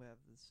true. We have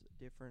this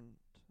different,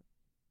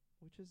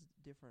 which is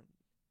different.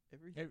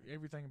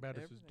 Everything about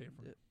us is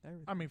different.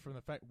 Everything. I mean, from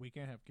the fact we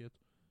can't have kids.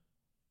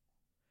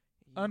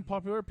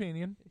 Unpopular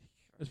opinion,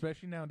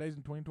 especially nowadays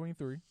in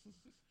 2023.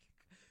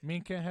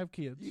 Men can't have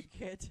kids. You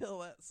can't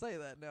say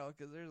that now,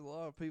 because there's a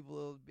lot of people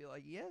that'll be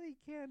like, yeah, they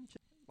can.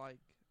 Like,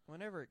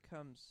 whenever it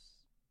comes,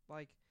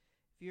 like,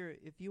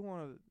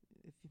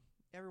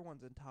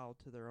 everyone's entitled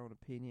to their own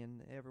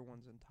opinion.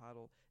 Everyone's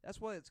entitled.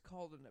 That's why it's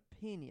called an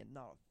opinion,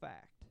 not a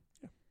fact.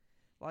 Yeah.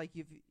 Like,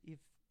 if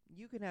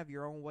you can have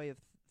your own way of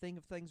think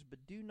of things,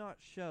 but do not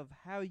shove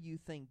how you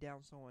think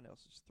down someone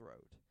else's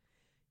throat.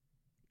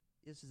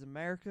 This is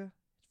America.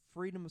 It's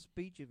freedom of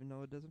speech, even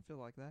though it doesn't feel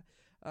like that.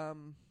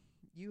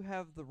 You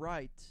have the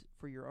right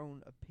for your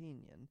own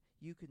opinion.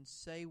 You can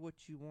say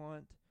what you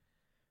want,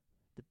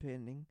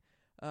 depending.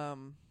 As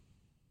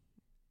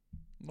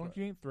long as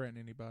you ain't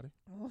threatening anybody.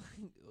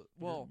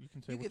 Well, you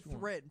can say you what can you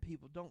want. threaten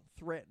people. Don't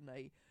threaten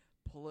a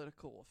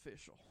political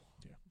official.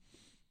 Yeah,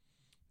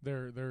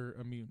 they're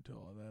immune to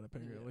all that,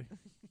 apparently. Yeah.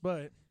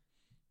 But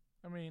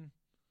I mean,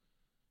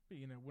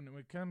 when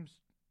it comes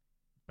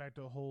back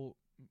to the whole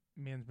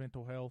men's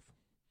mental health,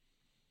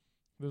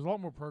 there's a lot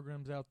more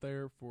programs out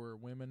there for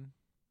women.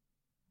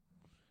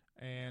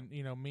 And,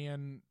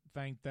 men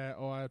think that,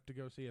 I have to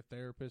go see a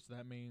therapist.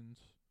 That means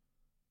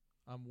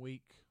I'm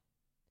weak.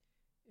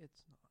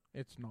 It's not.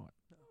 It's not.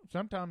 No.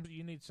 Sometimes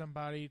you need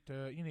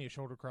you need a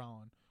shoulder cry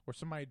on, or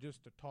somebody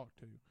just to talk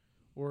to,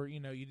 or,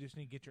 you just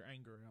need to get your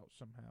anger out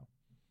somehow.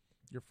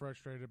 You're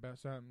frustrated about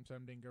something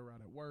didn't go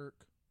right at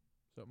work,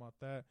 something like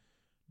that.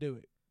 Do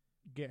it.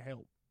 Get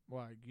help.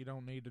 Like, you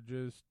don't need to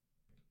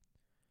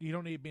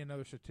be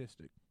another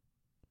statistic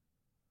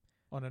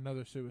on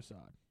another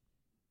suicide.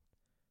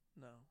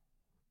 No.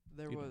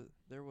 There was a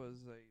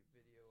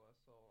video I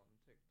saw on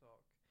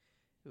TikTok.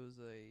 It was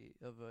a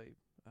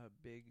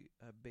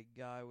big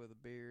guy with a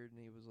beard, and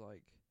he was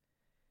like,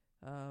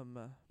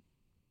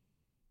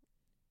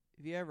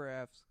 if you ever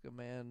ask a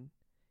man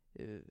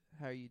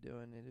how you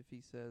doing, and if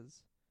he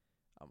says,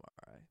 I'm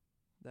alright,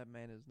 That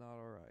man is not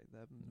all right.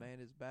 That man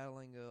is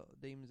battling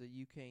demons that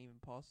you can't even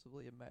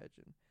possibly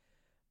imagine.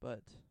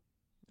 But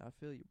I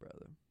feel you,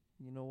 brother.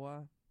 You know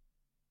why?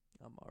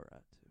 I'm all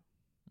right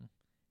too.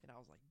 And I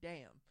was like,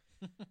 damn.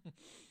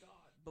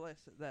 God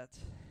bless it. That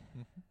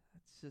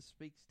just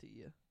speaks to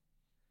you.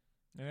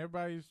 And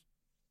everybody's,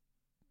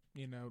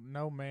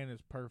 no man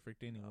is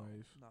perfect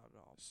anyways. No, not at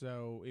all.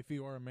 So if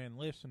you are a man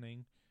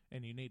listening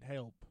and you need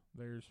help,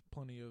 there's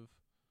plenty of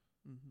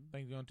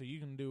things going to. You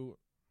can do,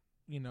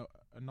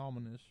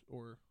 anonymous,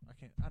 or I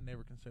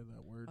never can say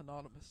that word.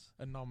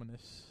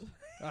 Anonymous.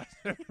 I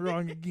said it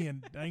wrong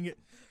again. Dang it.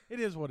 It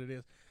is what it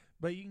is.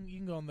 But you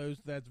can go on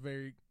those.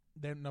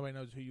 Then nobody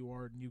knows who you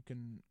are, and you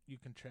can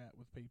chat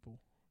with people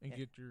and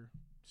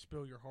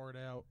spill your heart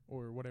out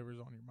or whatever's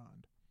on your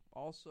mind.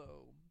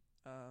 Also,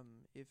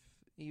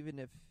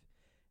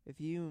 if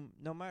you,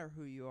 no matter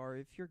who you are,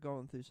 if you're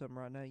going through something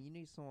right now, you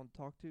need someone to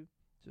talk to,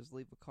 just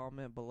leave a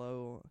comment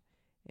below,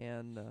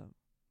 and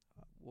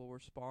we'll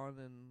respond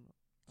and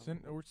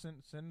send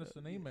us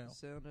an email.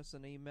 Send us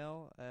an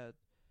email at.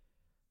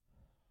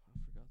 I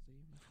forgot the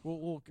email.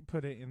 We'll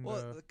put it in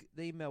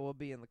the email will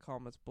be in the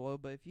comments below.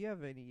 But if you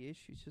have any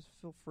issues, just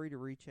feel free to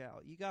reach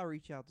out. You gotta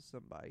reach out to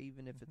somebody,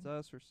 even if it's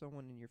us or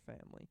someone in your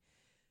family,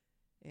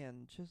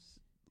 and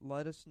just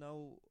let us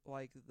know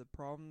like the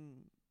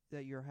problem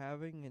that you're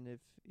having, and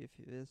if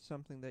it's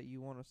something that you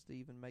want us to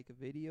even make a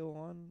video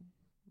on.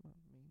 I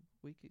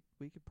mean,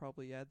 we could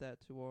probably add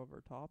that to all of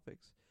our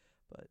topics,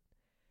 but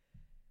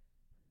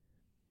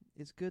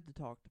it's good to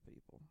talk to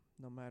people.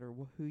 No matter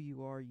who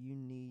you are, you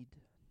need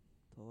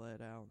to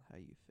let out how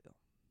you feel.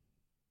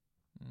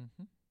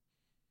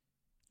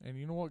 And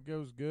you know what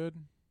goes good?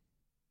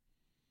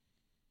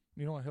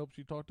 You know what helps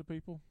you talk to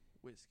people?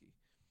 Whiskey.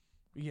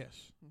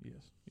 Yes,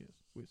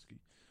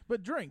 whiskey.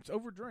 But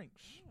over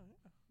drinks.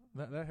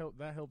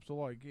 That helps a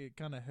lot. It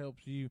kind of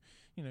helps you.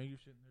 You're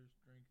sitting there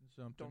drinking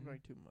something. Don't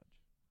drink too much.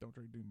 Don't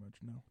drink too much.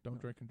 No, don't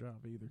drink and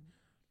drive either.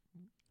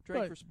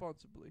 Drink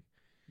responsibly.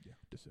 Yeah,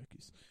 Dos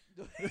Equis.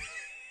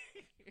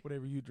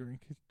 Whatever you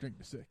drink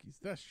Dos Equis.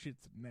 That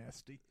shit's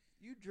nasty.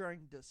 You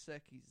drank Dos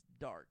Equis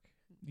dark.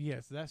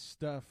 Yes, that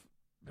stuff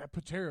that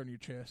puts hair on your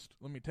chest.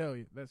 Let me tell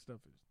you, that stuff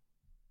is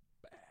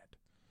bad.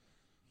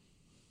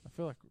 I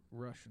feel like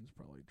Russians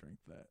probably drink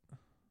that.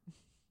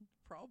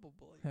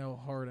 Probably. How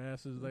hard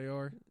asses they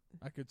are.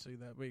 I could see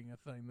that being a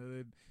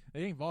thing.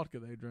 They ain't vodka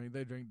they drink.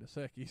 They drink Dos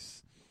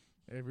Equis.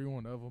 Every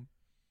one of them.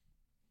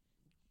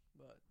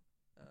 But,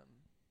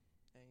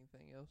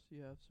 anything else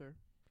you have, sir?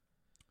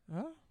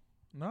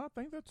 No, I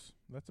think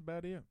that's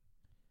about it.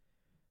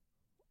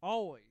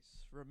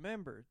 Always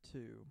remember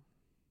to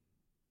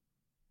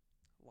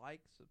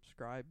like,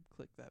 subscribe,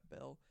 click that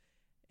bell,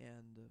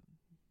 and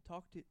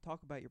talk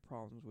about your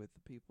problems with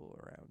the people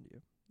around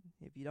you.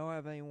 If you don't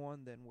have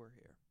anyone, then we're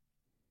here.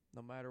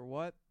 No matter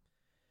what,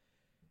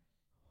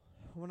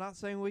 we're not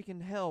saying we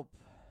can help,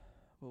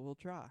 but we'll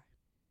try,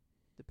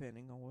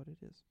 depending on what it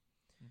is.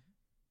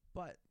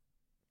 But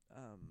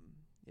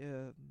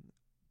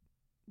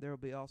there will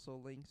be also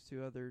links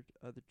to other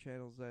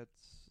channels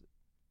that's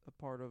a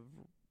part of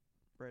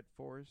Red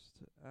Forest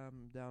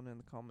down in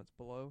the comments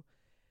below.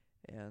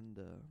 And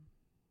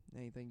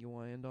anything you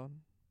want to end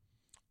on?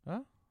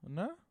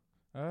 No.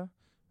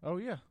 Oh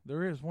yeah,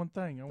 there is one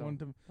thing I want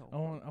to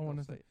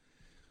say.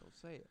 Don't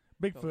say it.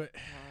 Bigfoot.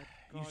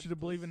 God, you should have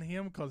believed in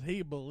him because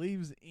he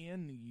believes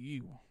in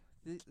you.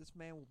 This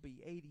man will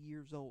be 80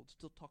 years old,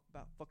 still talk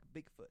about fucking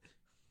Bigfoot.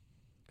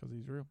 Because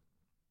he's real.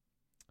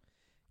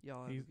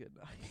 Y'all have a good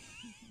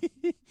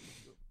night.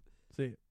 See ya.